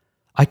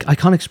 I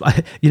can't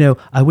explain.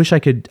 I wish I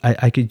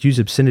could use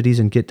obscenities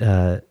and get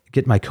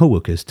my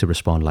coworkers to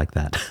respond like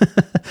that,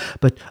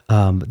 but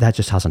that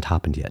just hasn't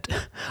happened yet.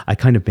 I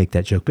kind of make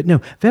that joke, but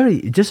no,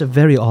 just a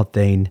very odd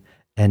thing,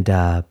 and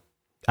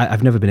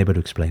I've never been able to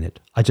explain it.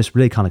 I just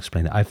really can't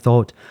explain it. I've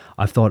thought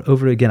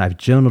over again. I've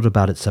journaled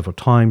about it several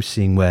times,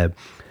 seeing where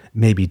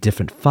maybe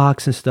different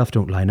facts and stuff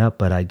don't line up,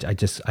 but I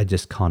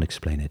just can't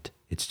explain it.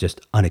 It's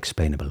just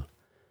unexplainable.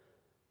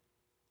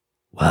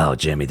 Wow,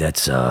 Jamie, that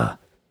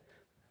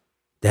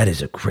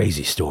is a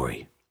crazy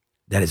story.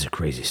 That is a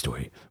crazy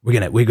story. We're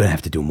gonna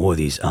have to do more of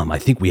these. I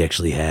think we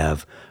actually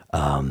have.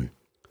 Our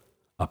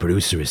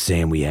producer is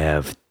saying we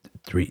have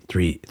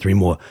three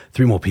more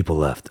people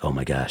left. Oh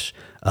my gosh,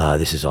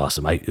 this is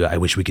awesome. I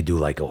wish we could do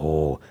like a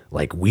whole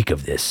week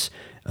of this.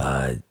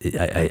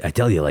 I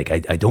tell you,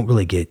 I don't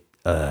really get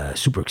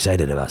super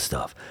excited about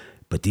stuff,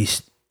 but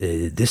this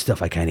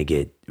stuff I kind of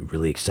get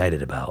really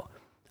excited about.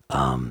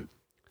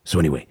 So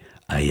anyway,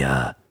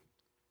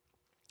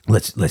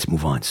 let's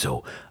move on.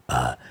 So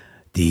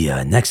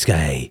the next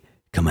guy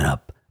coming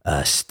up,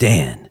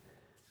 Stan,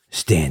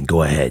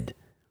 go ahead.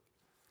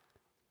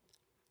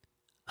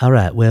 All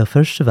right. Well,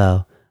 first of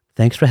all,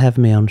 thanks for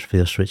having me on the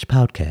Phil Switch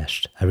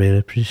podcast. I really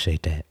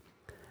appreciate that.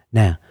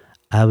 Now,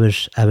 I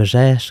was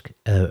asked,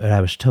 or I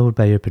was told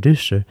by your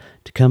producer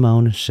to come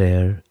on and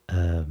share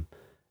a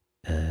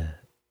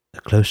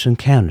close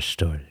encounter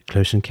story,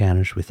 close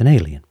encounters with an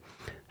alien.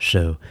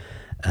 So,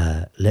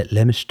 let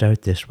me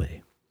start this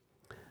way.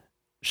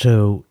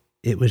 So,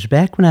 it was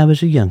back when I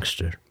was a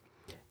youngster,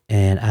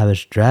 and I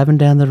was driving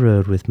down the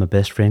road with my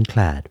best friend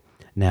Clyde.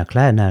 Now,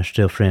 Clyde and I are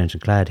still friends,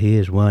 and Clyde, he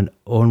is one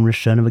ornery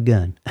son of a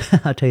gun.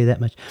 I'll tell you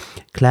that much.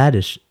 Clyde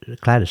is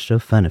so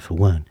funny, for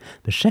one.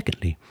 But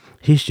secondly,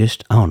 he's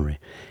just ornery.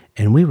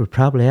 And we were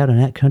probably out on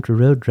that country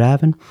road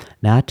driving.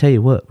 Now, I tell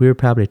you what, we were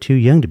probably too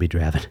young to be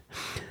driving.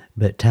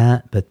 But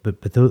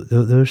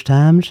those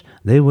times,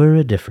 they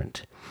were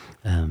different.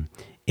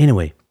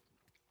 Anyway,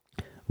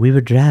 we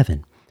were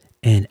driving.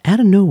 And out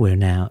of nowhere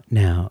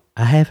now,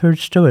 I have heard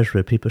stories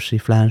where people see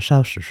flying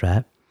saucers,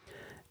 right?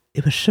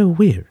 It was so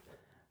weird.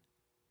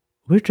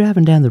 we're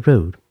driving down the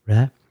road,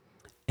 right?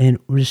 And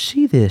we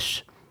see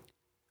this,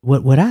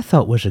 what I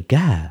thought was a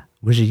guy,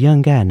 was a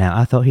young guy. Now,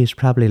 I thought he was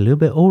probably a little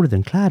bit older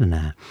than Clyde and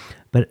I,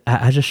 but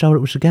I just saw it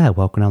was a guy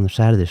walking on the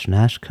side of this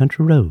nice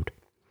country road.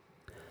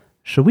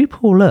 So we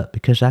pull up,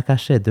 because like I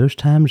said, those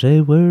times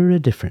they were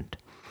different.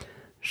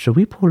 So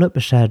we pull up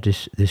beside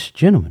this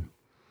gentleman,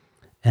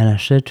 and I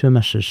said to him,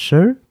 I said,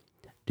 "Sir,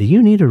 do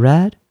you need a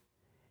ride?"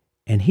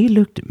 And he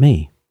looked at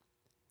me,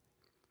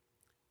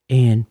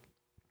 and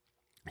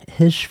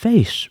his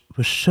face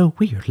was so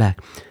weird. Like,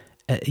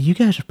 you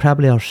guys have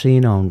probably all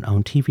seen on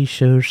TV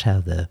shows how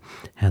the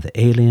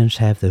aliens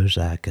have those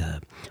like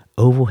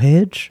oval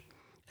heads,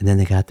 and then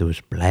they got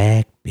those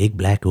big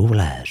black oval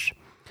eyes.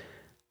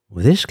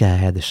 Well, this guy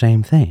had the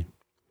same thing.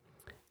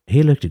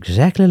 He looked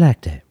exactly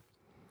like that.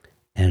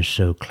 And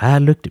so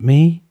Clyde looked at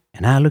me,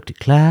 and I looked at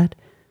Clyde,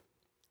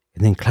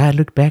 and then Clyde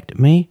looked back at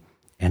me,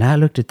 and I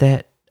looked at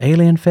that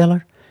alien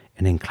feller,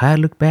 and then Clyde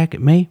looked back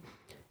at me,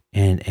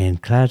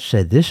 and Clyde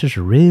said, "This is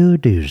a real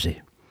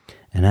doozy."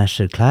 And I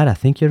said, "Clyde, I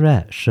think you're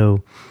right."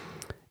 So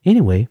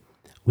anyway,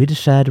 we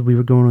decided we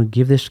were going to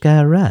give this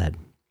guy a ride.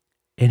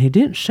 And he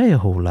didn't say a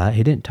whole lot.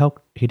 He didn't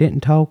talk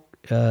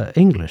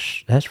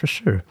English, that's for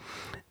sure.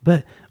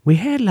 But we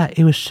had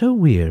it was so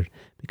weird,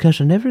 because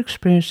I never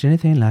experienced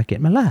anything like it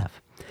in my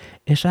life.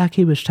 It's like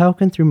he was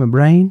talking through my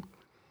brain,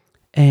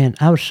 and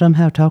I was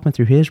somehow talking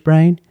through his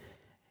brain,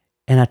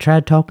 and I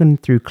tried talking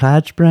through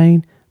Clyde's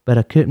brain, but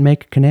I couldn't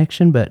make a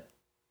connection. But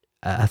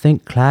I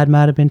think Clyde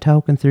might have been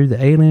talking through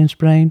the alien's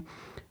brain,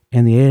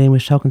 and the alien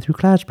was talking through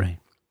Clyde's brain.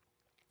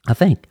 I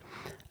think,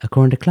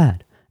 according to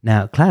Clyde.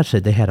 Now, Clyde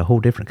said they had a whole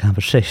different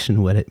conversation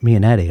than what me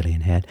and that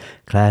alien had.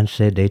 Clyde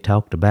said they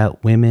talked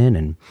about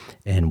women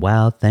and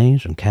wild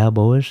things and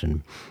cowboys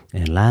and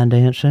line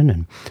dancing.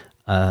 And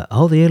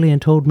all the alien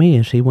told me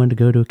is he wanted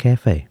to go to a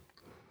cafe.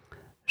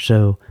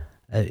 So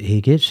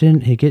he gets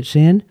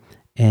in,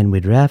 and we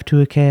drive to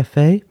a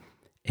cafe,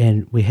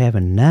 and we have a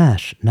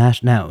nice.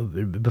 Now,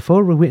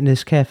 before we went in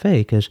this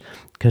cafe,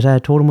 because I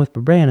told him with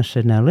my brain, I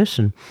said, "Now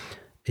listen,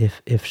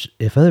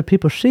 if other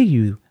people see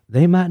you,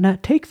 they might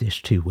not take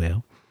this too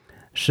well."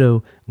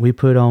 So we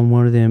put on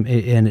one of them,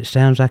 and it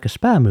sounds like a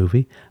spy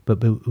movie,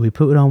 but we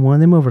put on one of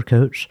them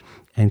overcoats,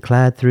 and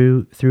Clyde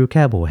threw a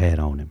cowboy hat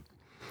on him.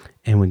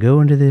 And we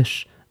go into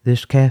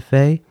this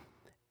cafe,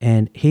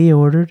 and he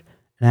ordered.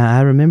 Now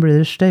I remember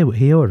this day what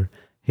he ordered.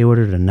 He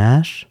ordered a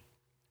nice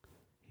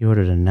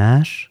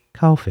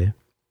coffee,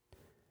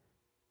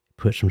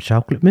 put some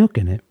chocolate milk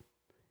in it,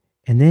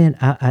 and then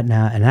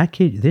I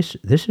kid you, this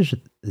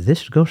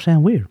is gonna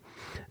sound weird,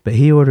 but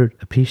he ordered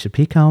a piece of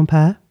pecan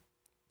pie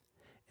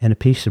and a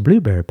piece of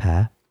blueberry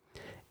pie,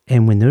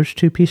 and when those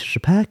two pieces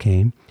of pie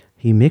came,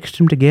 he mixed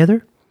them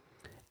together,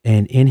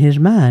 and in his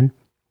mind,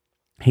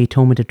 he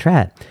told me to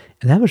try it,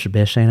 and that was the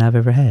best thing I've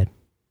ever had.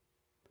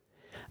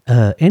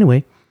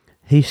 Anyway,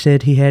 he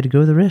said he had to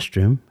go to the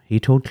restroom. He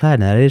told Clyde.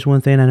 Now, that is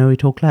one thing I know he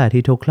told Clyde.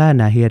 He told Clyde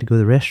now he had to go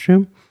to the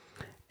restroom,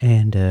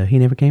 and he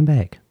never came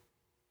back.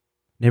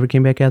 Never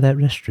came back out of that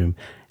restroom.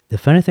 The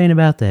funny thing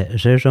about that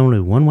is there's only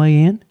one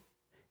way in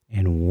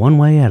and one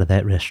way out of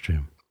that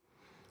restroom.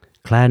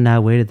 Clyde and I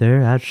waited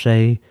there. I'd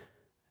say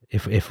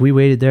if we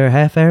waited there a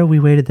half hour, we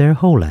waited there a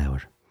whole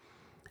hour.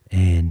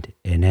 And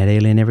that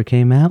alien never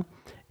came out.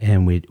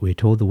 And we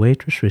told the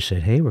waitress, we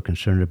said, "Hey, we're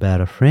concerned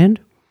about a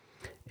friend.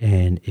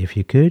 And if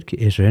you could,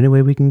 is there any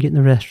way we can get in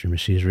the restroom?" And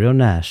she's real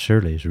nice.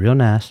 Shirley is real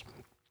nice.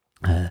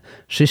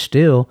 She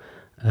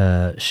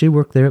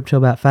worked there up till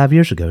about 5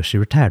 years ago. She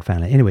retired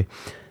finally. Anyway,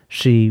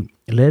 she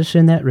let us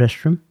in that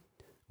restroom.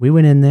 We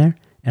went in there,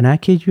 and I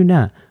kid you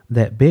not,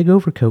 that big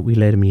overcoat we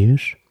let him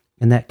use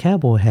and that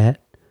cowboy hat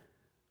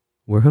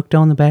were hooked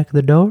on the back of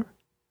the door,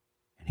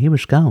 and he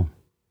was gone.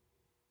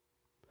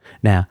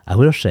 Now, I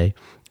will say,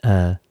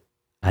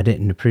 I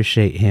didn't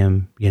appreciate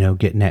him,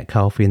 getting that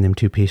coffee and them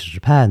two pieces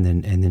of pie and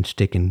then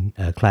sticking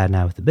Clyde and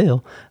I with the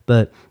bill.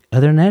 But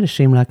other than that, he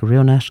seemed like a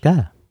real nice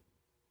guy.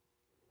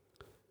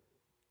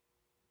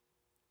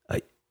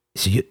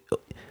 So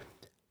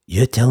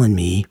you're telling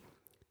me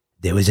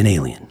there was an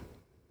alien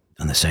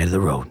on the side of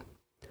the road.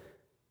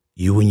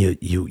 You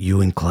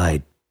and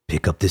Clyde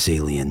pick up this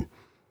alien.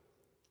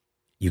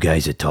 You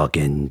guys are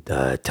talking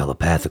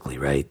telepathically,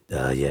 right?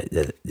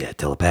 Yeah,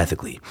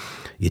 telepathically.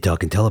 You're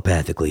talking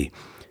telepathically.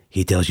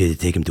 He tells you to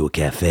take him to a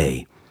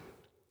cafe,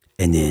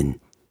 and then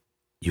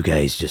you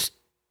guys just.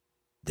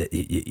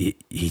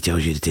 He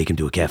tells you to take him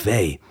to a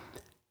cafe,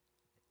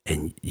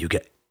 and you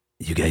guys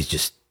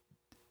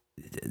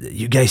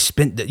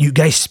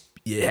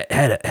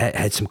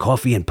had some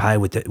coffee and pie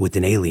with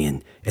an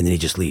alien, and then he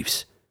just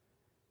leaves.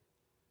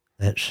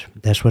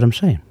 That's what I'm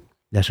saying.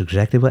 That's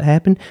exactly what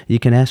happened. You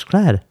can ask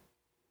Clyde.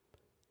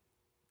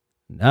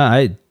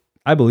 No,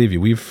 I believe you.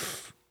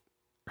 We've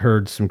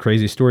heard some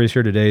crazy stories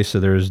here today, so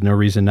there's no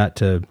reason not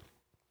to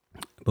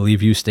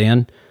believe you,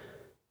 Stan.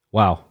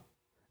 Wow.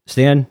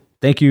 Stan,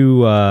 thank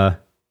you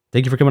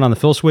for coming on the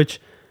Phil Switch,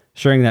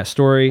 sharing that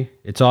story.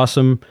 It's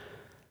awesome.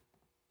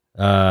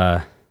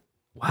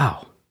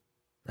 Wow.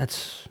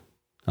 That's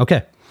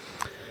okay.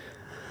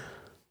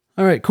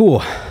 All right,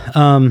 cool.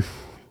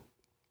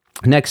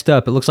 Next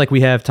up, it looks like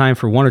we have time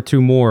for one or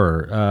two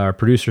more. Our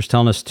producer's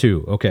telling us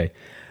two. Okay.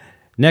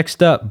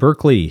 Next up,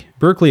 Berkeley.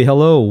 Berkeley,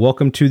 hello.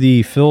 Welcome to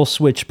the Phil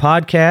Switch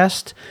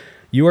podcast.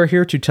 You are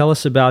here to tell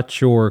us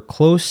about your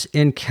close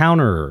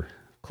encounter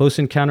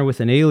with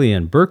an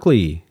alien.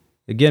 Berkeley,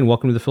 again,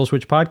 welcome to the Phil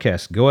Switch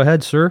podcast. Go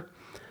ahead, sir.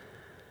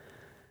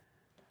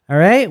 All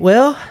right.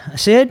 Well, I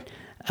said,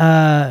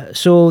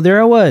 so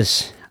there I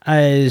was.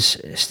 I was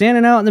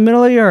standing out in the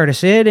middle of the yard, I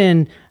said,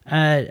 and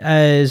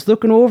I was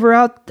looking over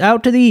out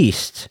to the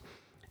east.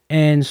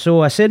 And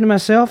so I said to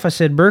myself, I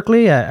said,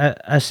 Berkeley,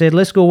 I said,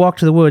 let's go walk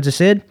to the woods. I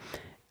said,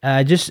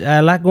 I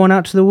like going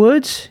out to the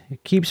woods.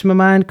 It keeps my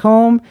mind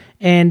calm.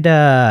 And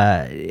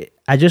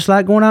I just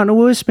like going out in the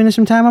woods, spending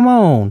some time on my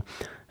own.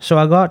 So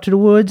I go out to the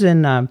woods,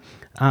 and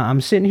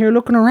I'm sitting here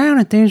looking around,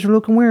 and things are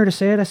looking weird.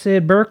 I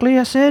said, Berkeley,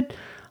 I said,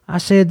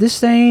 this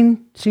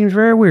thing seems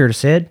very weird. I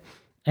said,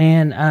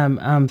 and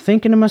I'm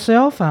thinking to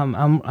myself,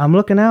 I'm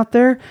looking out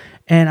there,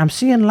 and I'm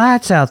seeing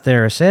lights out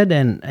there. I said,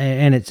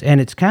 and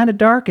it's kind of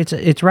dark.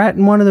 It's right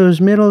in one of those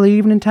middle of the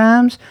evening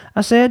times.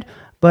 I said,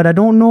 but I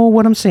don't know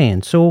what I'm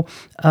seeing. So,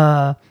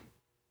 I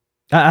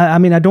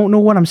mean, I don't know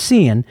what I'm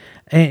seeing,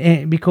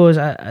 and because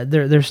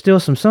there's still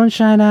some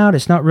sunshine out.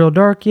 It's not real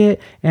dark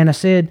yet. And I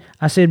said,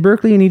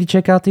 Berkeley, you need to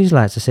check out these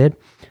lights. I said,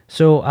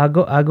 so I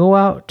go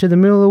out to the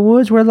middle of the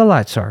woods where the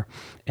lights are,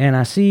 and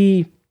I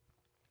see,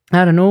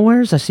 out of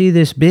nowheres, I see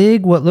this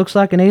big, what looks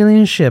like an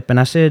alien ship. And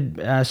I said,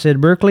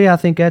 Berkeley, I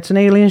think that's an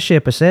alien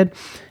ship. I said,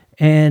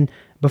 and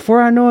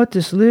before I know it,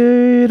 this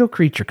little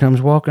creature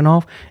comes walking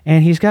off,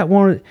 and he's got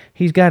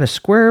a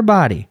square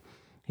body.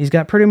 He's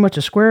got pretty much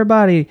a square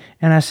body.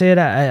 And I said,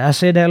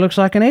 that looks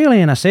like an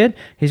alien. I said,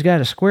 he's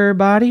got a square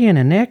body and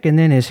a neck, and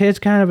then his head's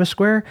kind of a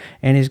square,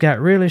 and he's got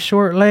really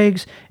short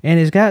legs, and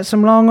he's got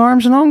some long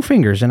arms and long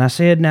fingers. And I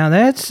said, now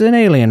that's an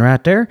alien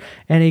right there.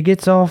 And he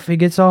gets off the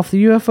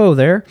UFO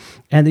there,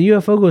 and the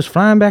UFO goes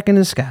flying back into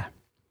the sky.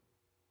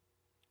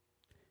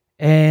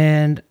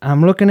 And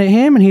I'm looking at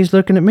him, and he's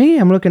looking at me.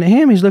 I'm looking at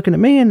him, he's looking at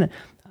me. And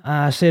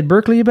I said,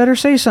 Berkeley, you better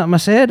say something.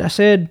 I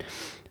said,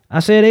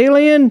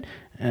 alien,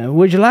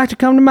 would you like to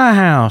come to my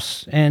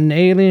house? And the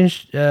alien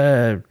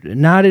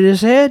nodded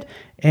his head,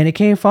 and he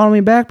came following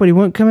me back, but he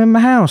wouldn't come in my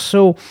house.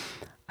 So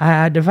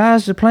I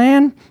devised a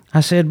plan.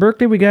 I said,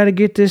 Berkeley, we got to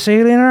get this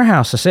alien in our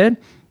house, I said.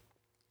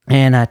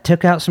 And I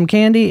took out some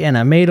candy, and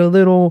I made a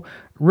little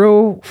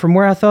row from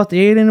where I thought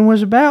the alien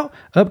was about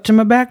up to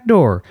my back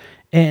door.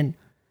 And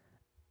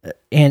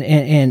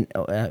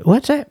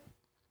what's that?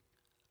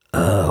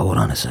 Hold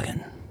on a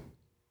second.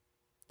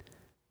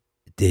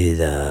 Did,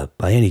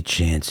 by any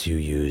chance, you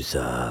use,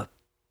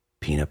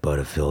 peanut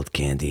butter-filled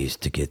candies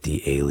to get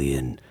the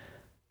alien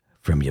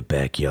from your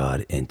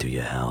backyard into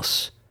your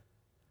house?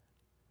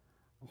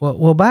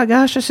 Well, by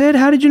gosh, I said,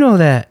 how did you know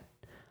that?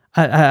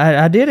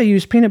 I did. I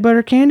used peanut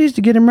butter candies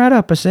to get him right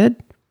up, I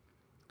said.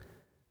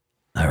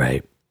 All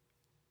right.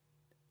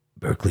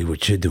 Berkeley,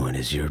 what you're doing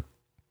is you're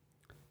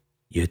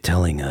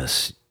telling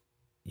us,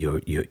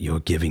 you're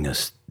giving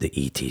us the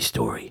E.T.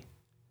 story.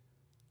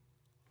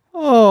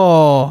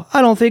 Oh,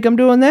 I don't think I'm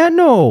doing that.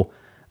 No,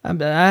 I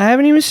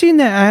haven't even seen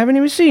that. I haven't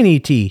even seen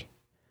E.T.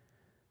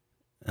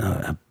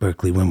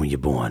 Berkeley, when were you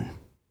born?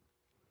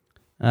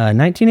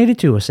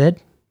 1982, I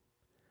said.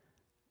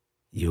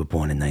 You were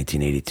born in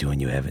 1982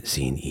 and you haven't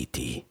seen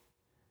E.T.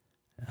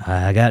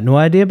 I got no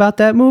idea about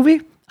that movie.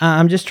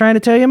 I'm just trying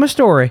to tell you my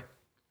story.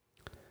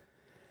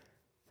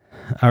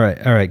 All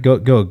right.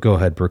 Go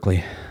ahead,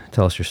 Berkeley.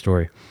 Tell us your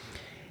story.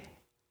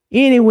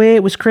 Anyway,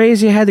 it was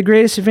crazy. I had the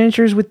greatest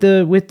adventures with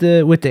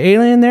the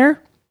alien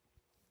there.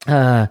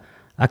 I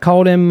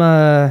called him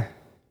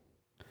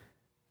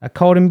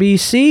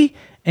BC,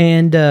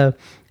 and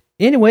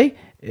anyway,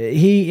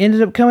 he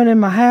ended up coming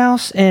in my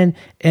house, and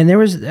there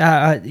was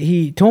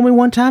he told me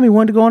one time he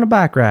wanted to go on a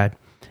bike ride,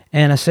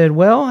 and I said,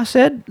 well, I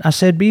said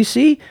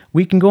BC,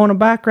 we can go on a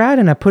bike ride,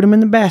 and I put him in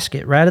the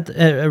basket right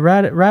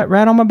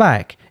on my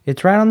bike.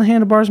 It's right on the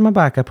handlebars of my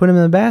bike. I put him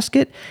in the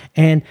basket,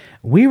 and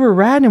we were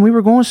riding, and we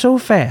were going so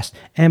fast.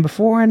 And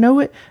before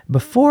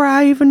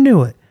I even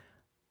knew it.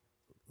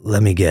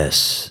 Let me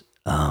guess.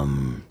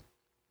 Was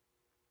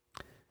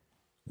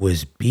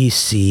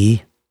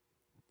BC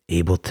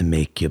able to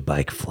make your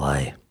bike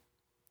fly?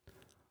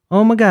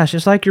 Oh my gosh,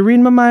 it's like you're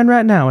reading my mind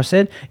right now. I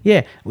said,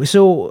 yeah.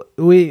 So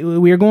we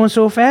were going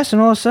so fast,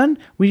 and all of a sudden,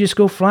 we just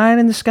go flying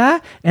in the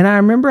sky. And I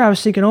remember I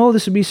was thinking, oh,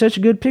 this would be such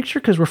a good picture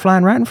because we're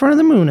flying right in front of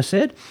the moon, I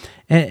said.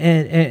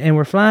 And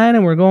we're flying,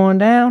 and we're going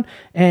down,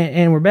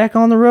 and we're back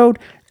on the road.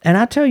 And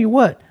I tell you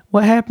what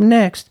happened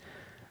next.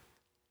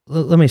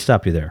 Let me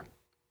stop you there.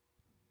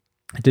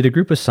 Did a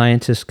group of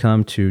scientists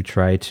come to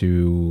try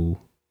to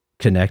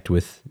connect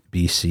with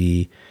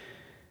BC,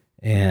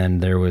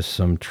 and there was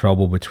some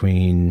trouble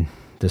between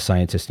the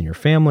scientist and your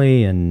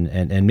family,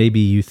 and maybe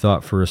you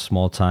thought for a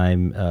small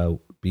time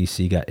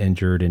BC got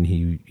injured and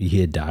he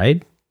had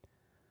died?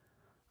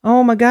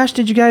 Oh my gosh,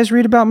 did you guys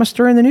read about my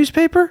story in the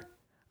newspaper?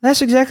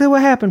 That's exactly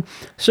what happened.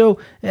 So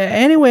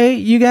anyway,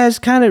 you guys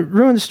kind of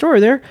ruined the story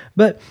there,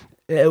 but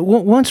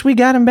once we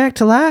got him back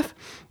to life,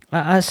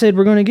 I said,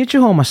 we're going to get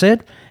you home, I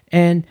said,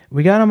 and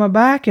we got on my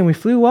back and we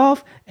flew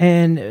off,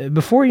 and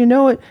before you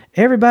know it,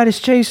 everybody's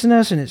chasing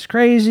us and it's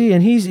crazy,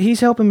 and he's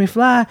helping me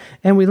fly,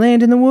 and we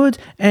land in the woods,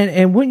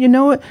 and wouldn't you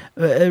know it,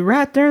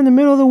 right there in the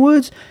middle of the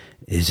woods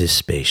is a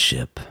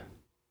spaceship.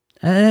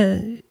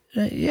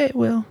 Yeah,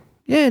 well,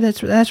 yeah,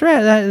 that's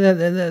right.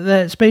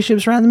 That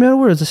spaceship's right in the middle of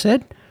the woods, I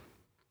said.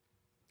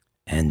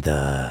 And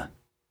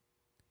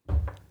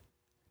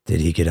did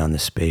he get on the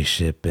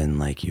spaceship and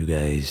like you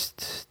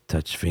guys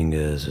touch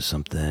fingers or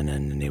something,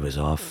 and then he was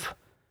off?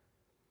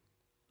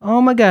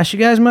 Oh my gosh, you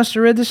guys must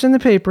have read this in the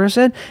paper. I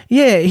said,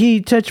 yeah,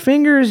 he touched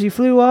fingers, he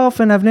flew off,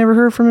 and I've never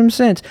heard from him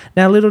since.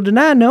 Now, little did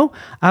I know,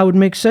 I would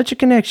make such a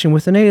connection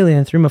with an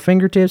alien through my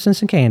fingertips and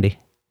some candy.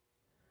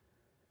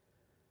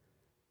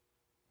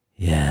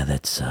 Yeah,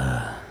 that's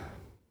a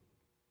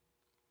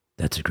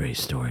great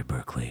story,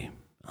 Berkeley.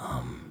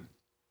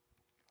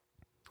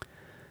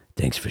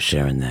 Thanks for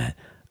sharing that.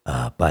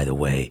 By the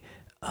way,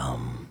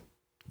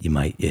 you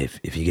might, if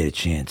you get a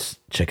chance,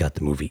 check out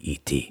the movie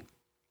E.T.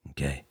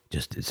 Okay,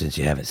 just since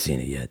you haven't seen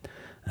it yet,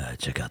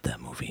 check out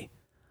that movie.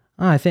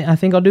 I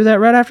think I'll do that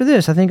right after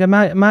this. I think I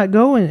might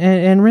go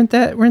and rent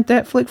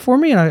that flick for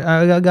me, and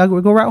I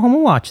gotta go right home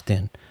and watch it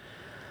then.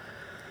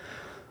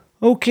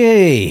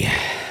 Okay,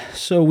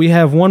 so we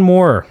have one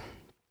more.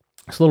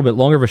 It's a little bit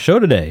longer of a show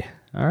today.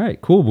 All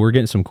right, cool. We're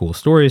getting some cool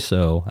stories,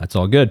 so that's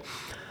all good.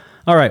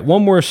 All right,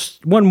 one more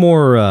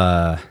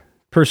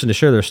person to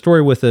share their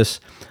story with us.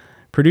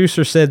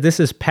 Producer said, "This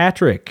is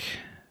Patrick.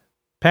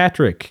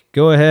 Patrick,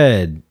 go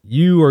ahead.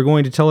 You are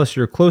going to tell us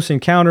your close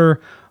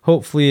encounter.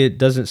 Hopefully it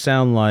doesn't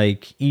sound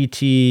like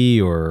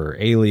E.T. or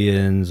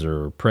Aliens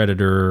or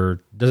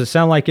Predator. Does it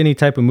sound like any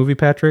type of movie,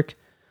 Patrick?"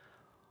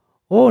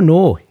 Oh,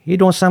 no, it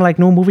don't sound like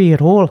no movie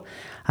at all.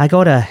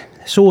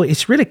 So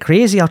it's really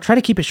crazy. I'll try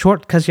to keep it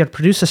short because your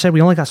producer said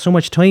we only got so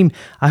much time.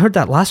 I heard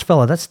that last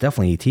fella. That's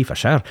definitely E.T. for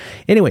sure.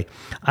 Anyway,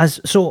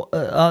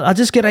 I'll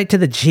just get right to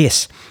the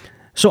chase.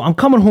 So I'm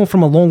coming home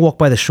from a long walk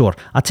by the shore.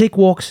 I take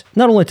walks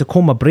not only to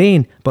calm my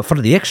brain, but for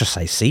the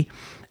exercise, see?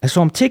 And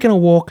so I'm taking a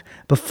walk.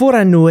 Before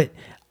I know it,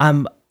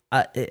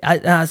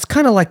 it's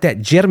kind of like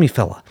that Jeremy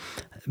fella.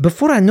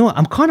 Before I know it,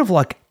 I'm kind of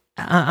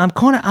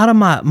out of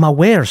my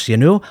wares, you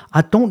know?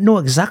 I don't know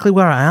exactly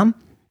where I am.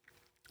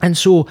 And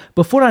so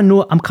before I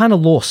know it, I'm kind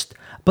of lost.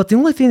 But the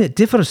only thing that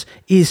differs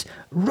is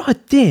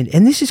right then,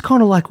 and this is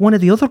kind of like one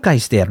of the other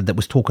guys there that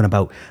was talking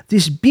about,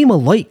 this beam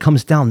of light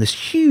comes down, this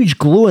huge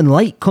glowing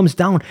light comes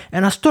down,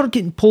 and I start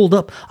getting pulled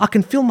up. I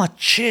can feel my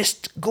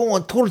chest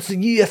going towards the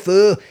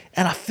UFO,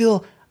 and I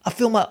feel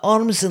my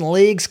arms and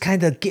legs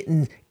kind of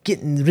getting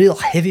real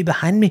heavy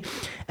behind me.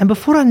 And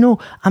before I know,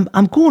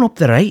 I'm going up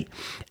the right,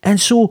 and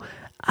so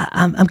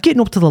I'm getting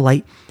up to the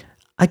light.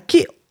 I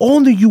get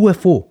on the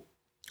UFO.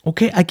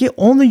 Okay, I get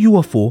on the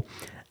UFO.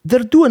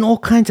 They're doing all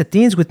kinds of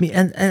things with me,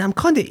 and I'm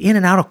kind of in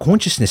and out of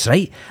consciousness,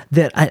 right?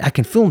 That I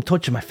can feel them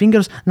touching my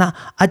fingers. Now,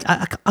 I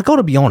got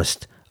to be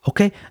honest,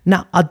 okay?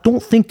 Now, I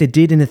don't think they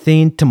did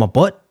anything to my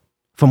butt,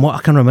 from what I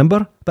can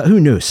remember, but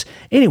who knows?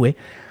 Anyway,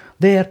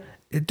 they're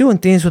doing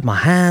things with my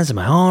hands and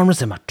my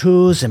arms and my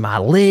toes and my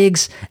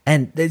legs,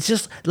 and it's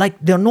just like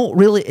they're not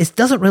really, it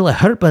doesn't really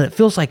hurt, but it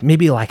feels like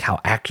maybe like how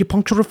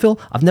acupuncture would feel.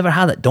 I've never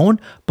had it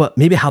done, but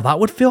maybe how that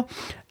would feel.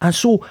 And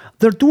so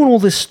they're doing all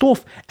this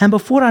stuff, and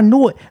before I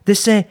know it, they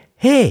say,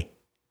 "Hey,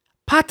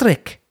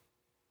 Patrick,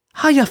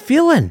 how you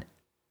feeling?"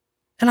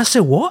 And I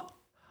say, "What?"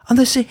 And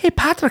they say, "Hey,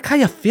 Patrick, how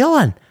you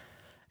feeling?"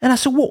 And I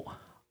said, "Well,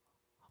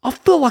 I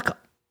feel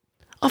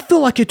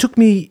like you took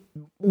me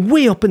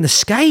way up in the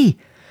sky."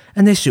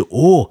 And they say,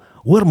 "Oh,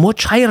 we're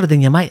much higher than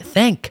you might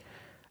think."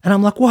 And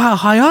I'm like, "Well, how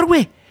high are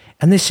we?"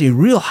 And they say,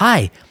 "Real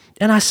high."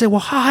 And I say,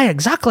 "Well, how high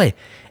exactly?"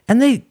 And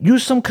they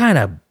use some kind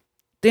of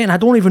thing. I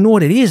don't even know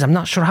what it is. I'm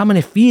not sure how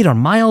many feet or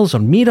miles or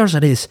meters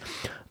it is.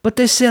 But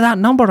they say that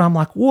number. I'm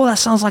like, "Whoa, that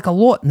sounds like a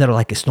lot." And they're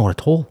like, "It's not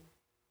at all.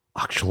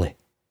 Actually,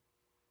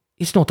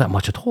 it's not that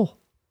much at all."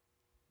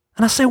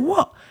 And I say,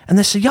 "What?" And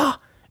they say, "Yeah,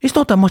 it's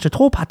not that much at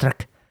all,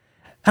 Patrick."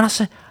 And I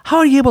say, "How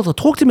are you able to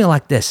talk to me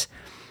like this?"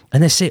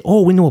 And they say,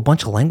 "Oh, we know a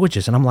bunch of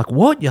languages." And I'm like,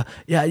 "What? Yeah.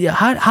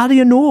 How do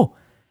you know?"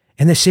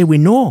 And they say, "We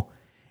know."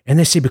 And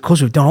they say, "Because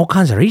we've done all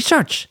kinds of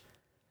research."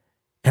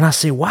 And I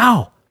say,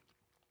 "Wow."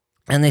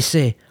 And they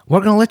say, "We're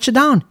going to let you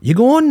down. You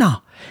go on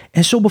now."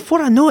 And so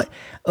before I know it,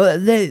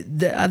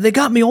 they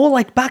got me all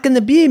like back in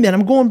the beam, and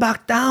I'm going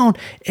back down,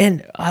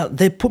 and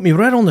they put me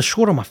right on the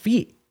shore of my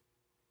feet.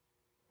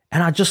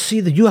 And I just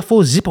see the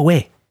UFO zip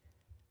away.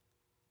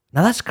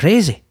 Now that's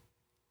crazy.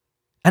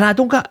 And I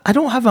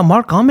don't have a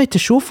mark on me to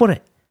show for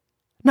it.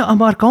 Not a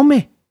mark on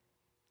me.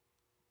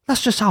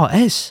 That's just how it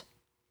is.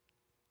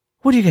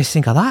 What do you guys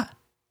think of that?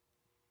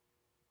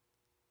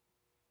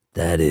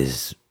 That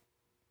is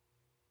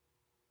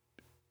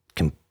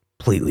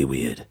completely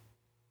weird.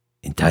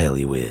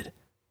 Entirely weird.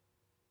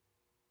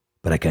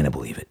 But I kind of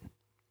believe it.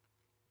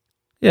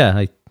 Yeah,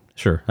 I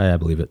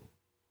believe it.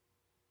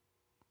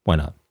 Why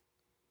not?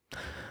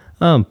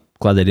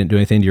 Glad they didn't do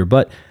anything to your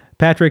butt.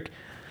 Patrick,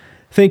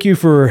 thank you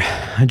for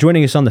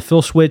joining us on the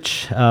Phil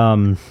Switch.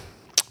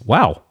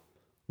 Wow.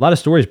 A lot of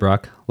stories,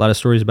 Brock. A lot of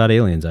stories about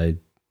aliens. I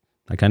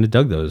kind of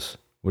dug those.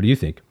 What do you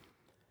think?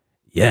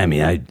 Yeah, I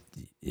mean,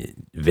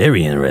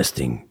 very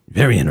interesting.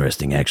 Very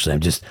interesting, actually.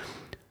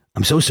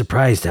 I'm so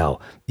surprised how,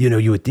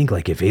 you would think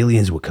like if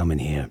aliens would come in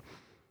here,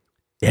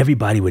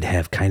 everybody would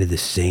have kind of the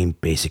same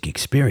basic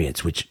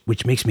experience,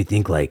 which makes me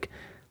think like,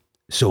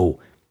 so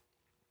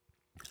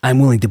I'm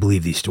willing to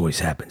believe these stories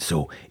happen.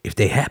 So if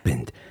they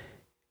happened,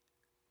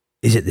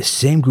 is it the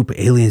same group of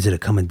aliens that are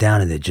coming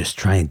down and they're just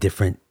trying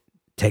different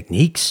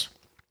techniques?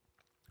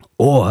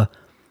 Or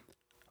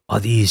are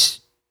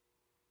these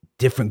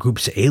different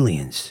groups of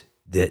aliens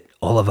that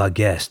all of our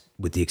guests,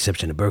 with the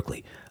exception of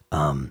Berkeley,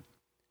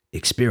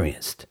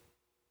 experienced?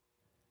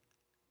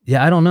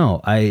 Yeah, I don't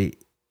know. I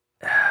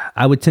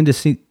would tend to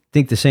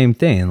think the same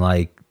thing.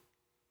 Like,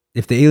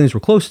 if the aliens were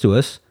close to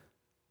us,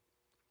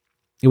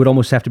 it would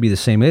almost have to be the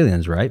same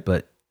aliens, right?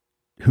 But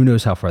who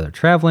knows how far they're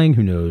traveling?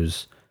 Who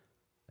knows?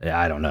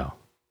 I don't know.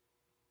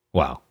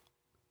 Wow.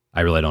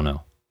 I really don't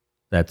know.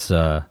 That's,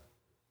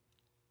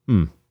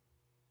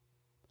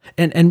 And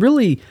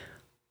really,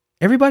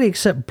 everybody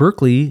except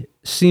Berkeley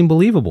seemed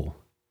believable.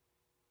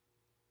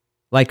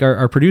 Like,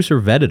 our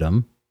producer vetted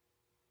them,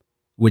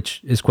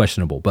 which is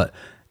questionable, but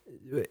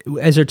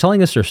as they're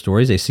telling us their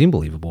stories, they seem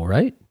believable,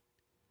 right?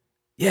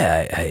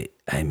 Yeah,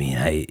 I mean,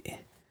 I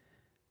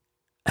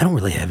don't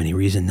really have any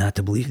reason not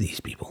to believe these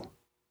people.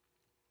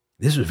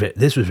 This was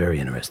very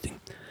interesting.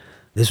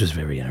 This was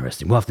very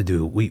interesting. We'll have to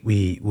do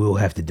we'll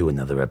have to do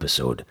another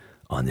episode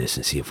on this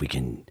and see if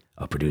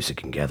our producer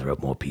can gather up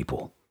more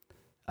people.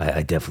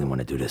 I definitely want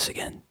to do this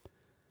again.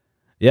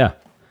 Yeah.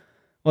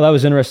 Well, that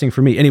was interesting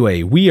for me.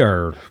 Anyway, we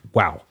are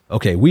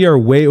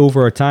way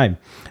over our time.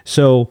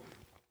 So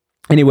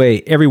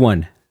anyway,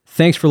 everyone,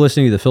 thanks for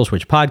listening to the Phil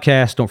Switch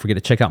podcast. Don't forget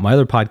to check out my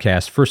other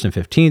podcast, First and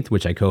 15th,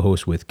 which I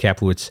co-host with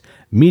Kaplowitz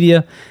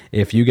Media.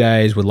 If you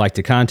guys would like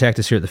to contact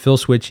us here at the Phil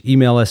Switch,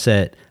 email us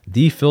at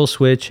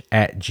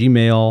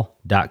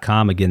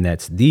thephilswitch@gmail.com. Again,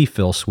 that's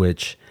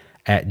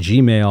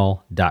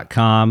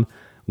thephilswitch@gmail.com.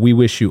 We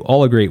wish you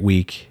all a great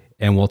week,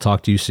 and we'll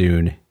talk to you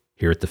soon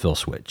here at the Phil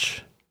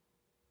Switch.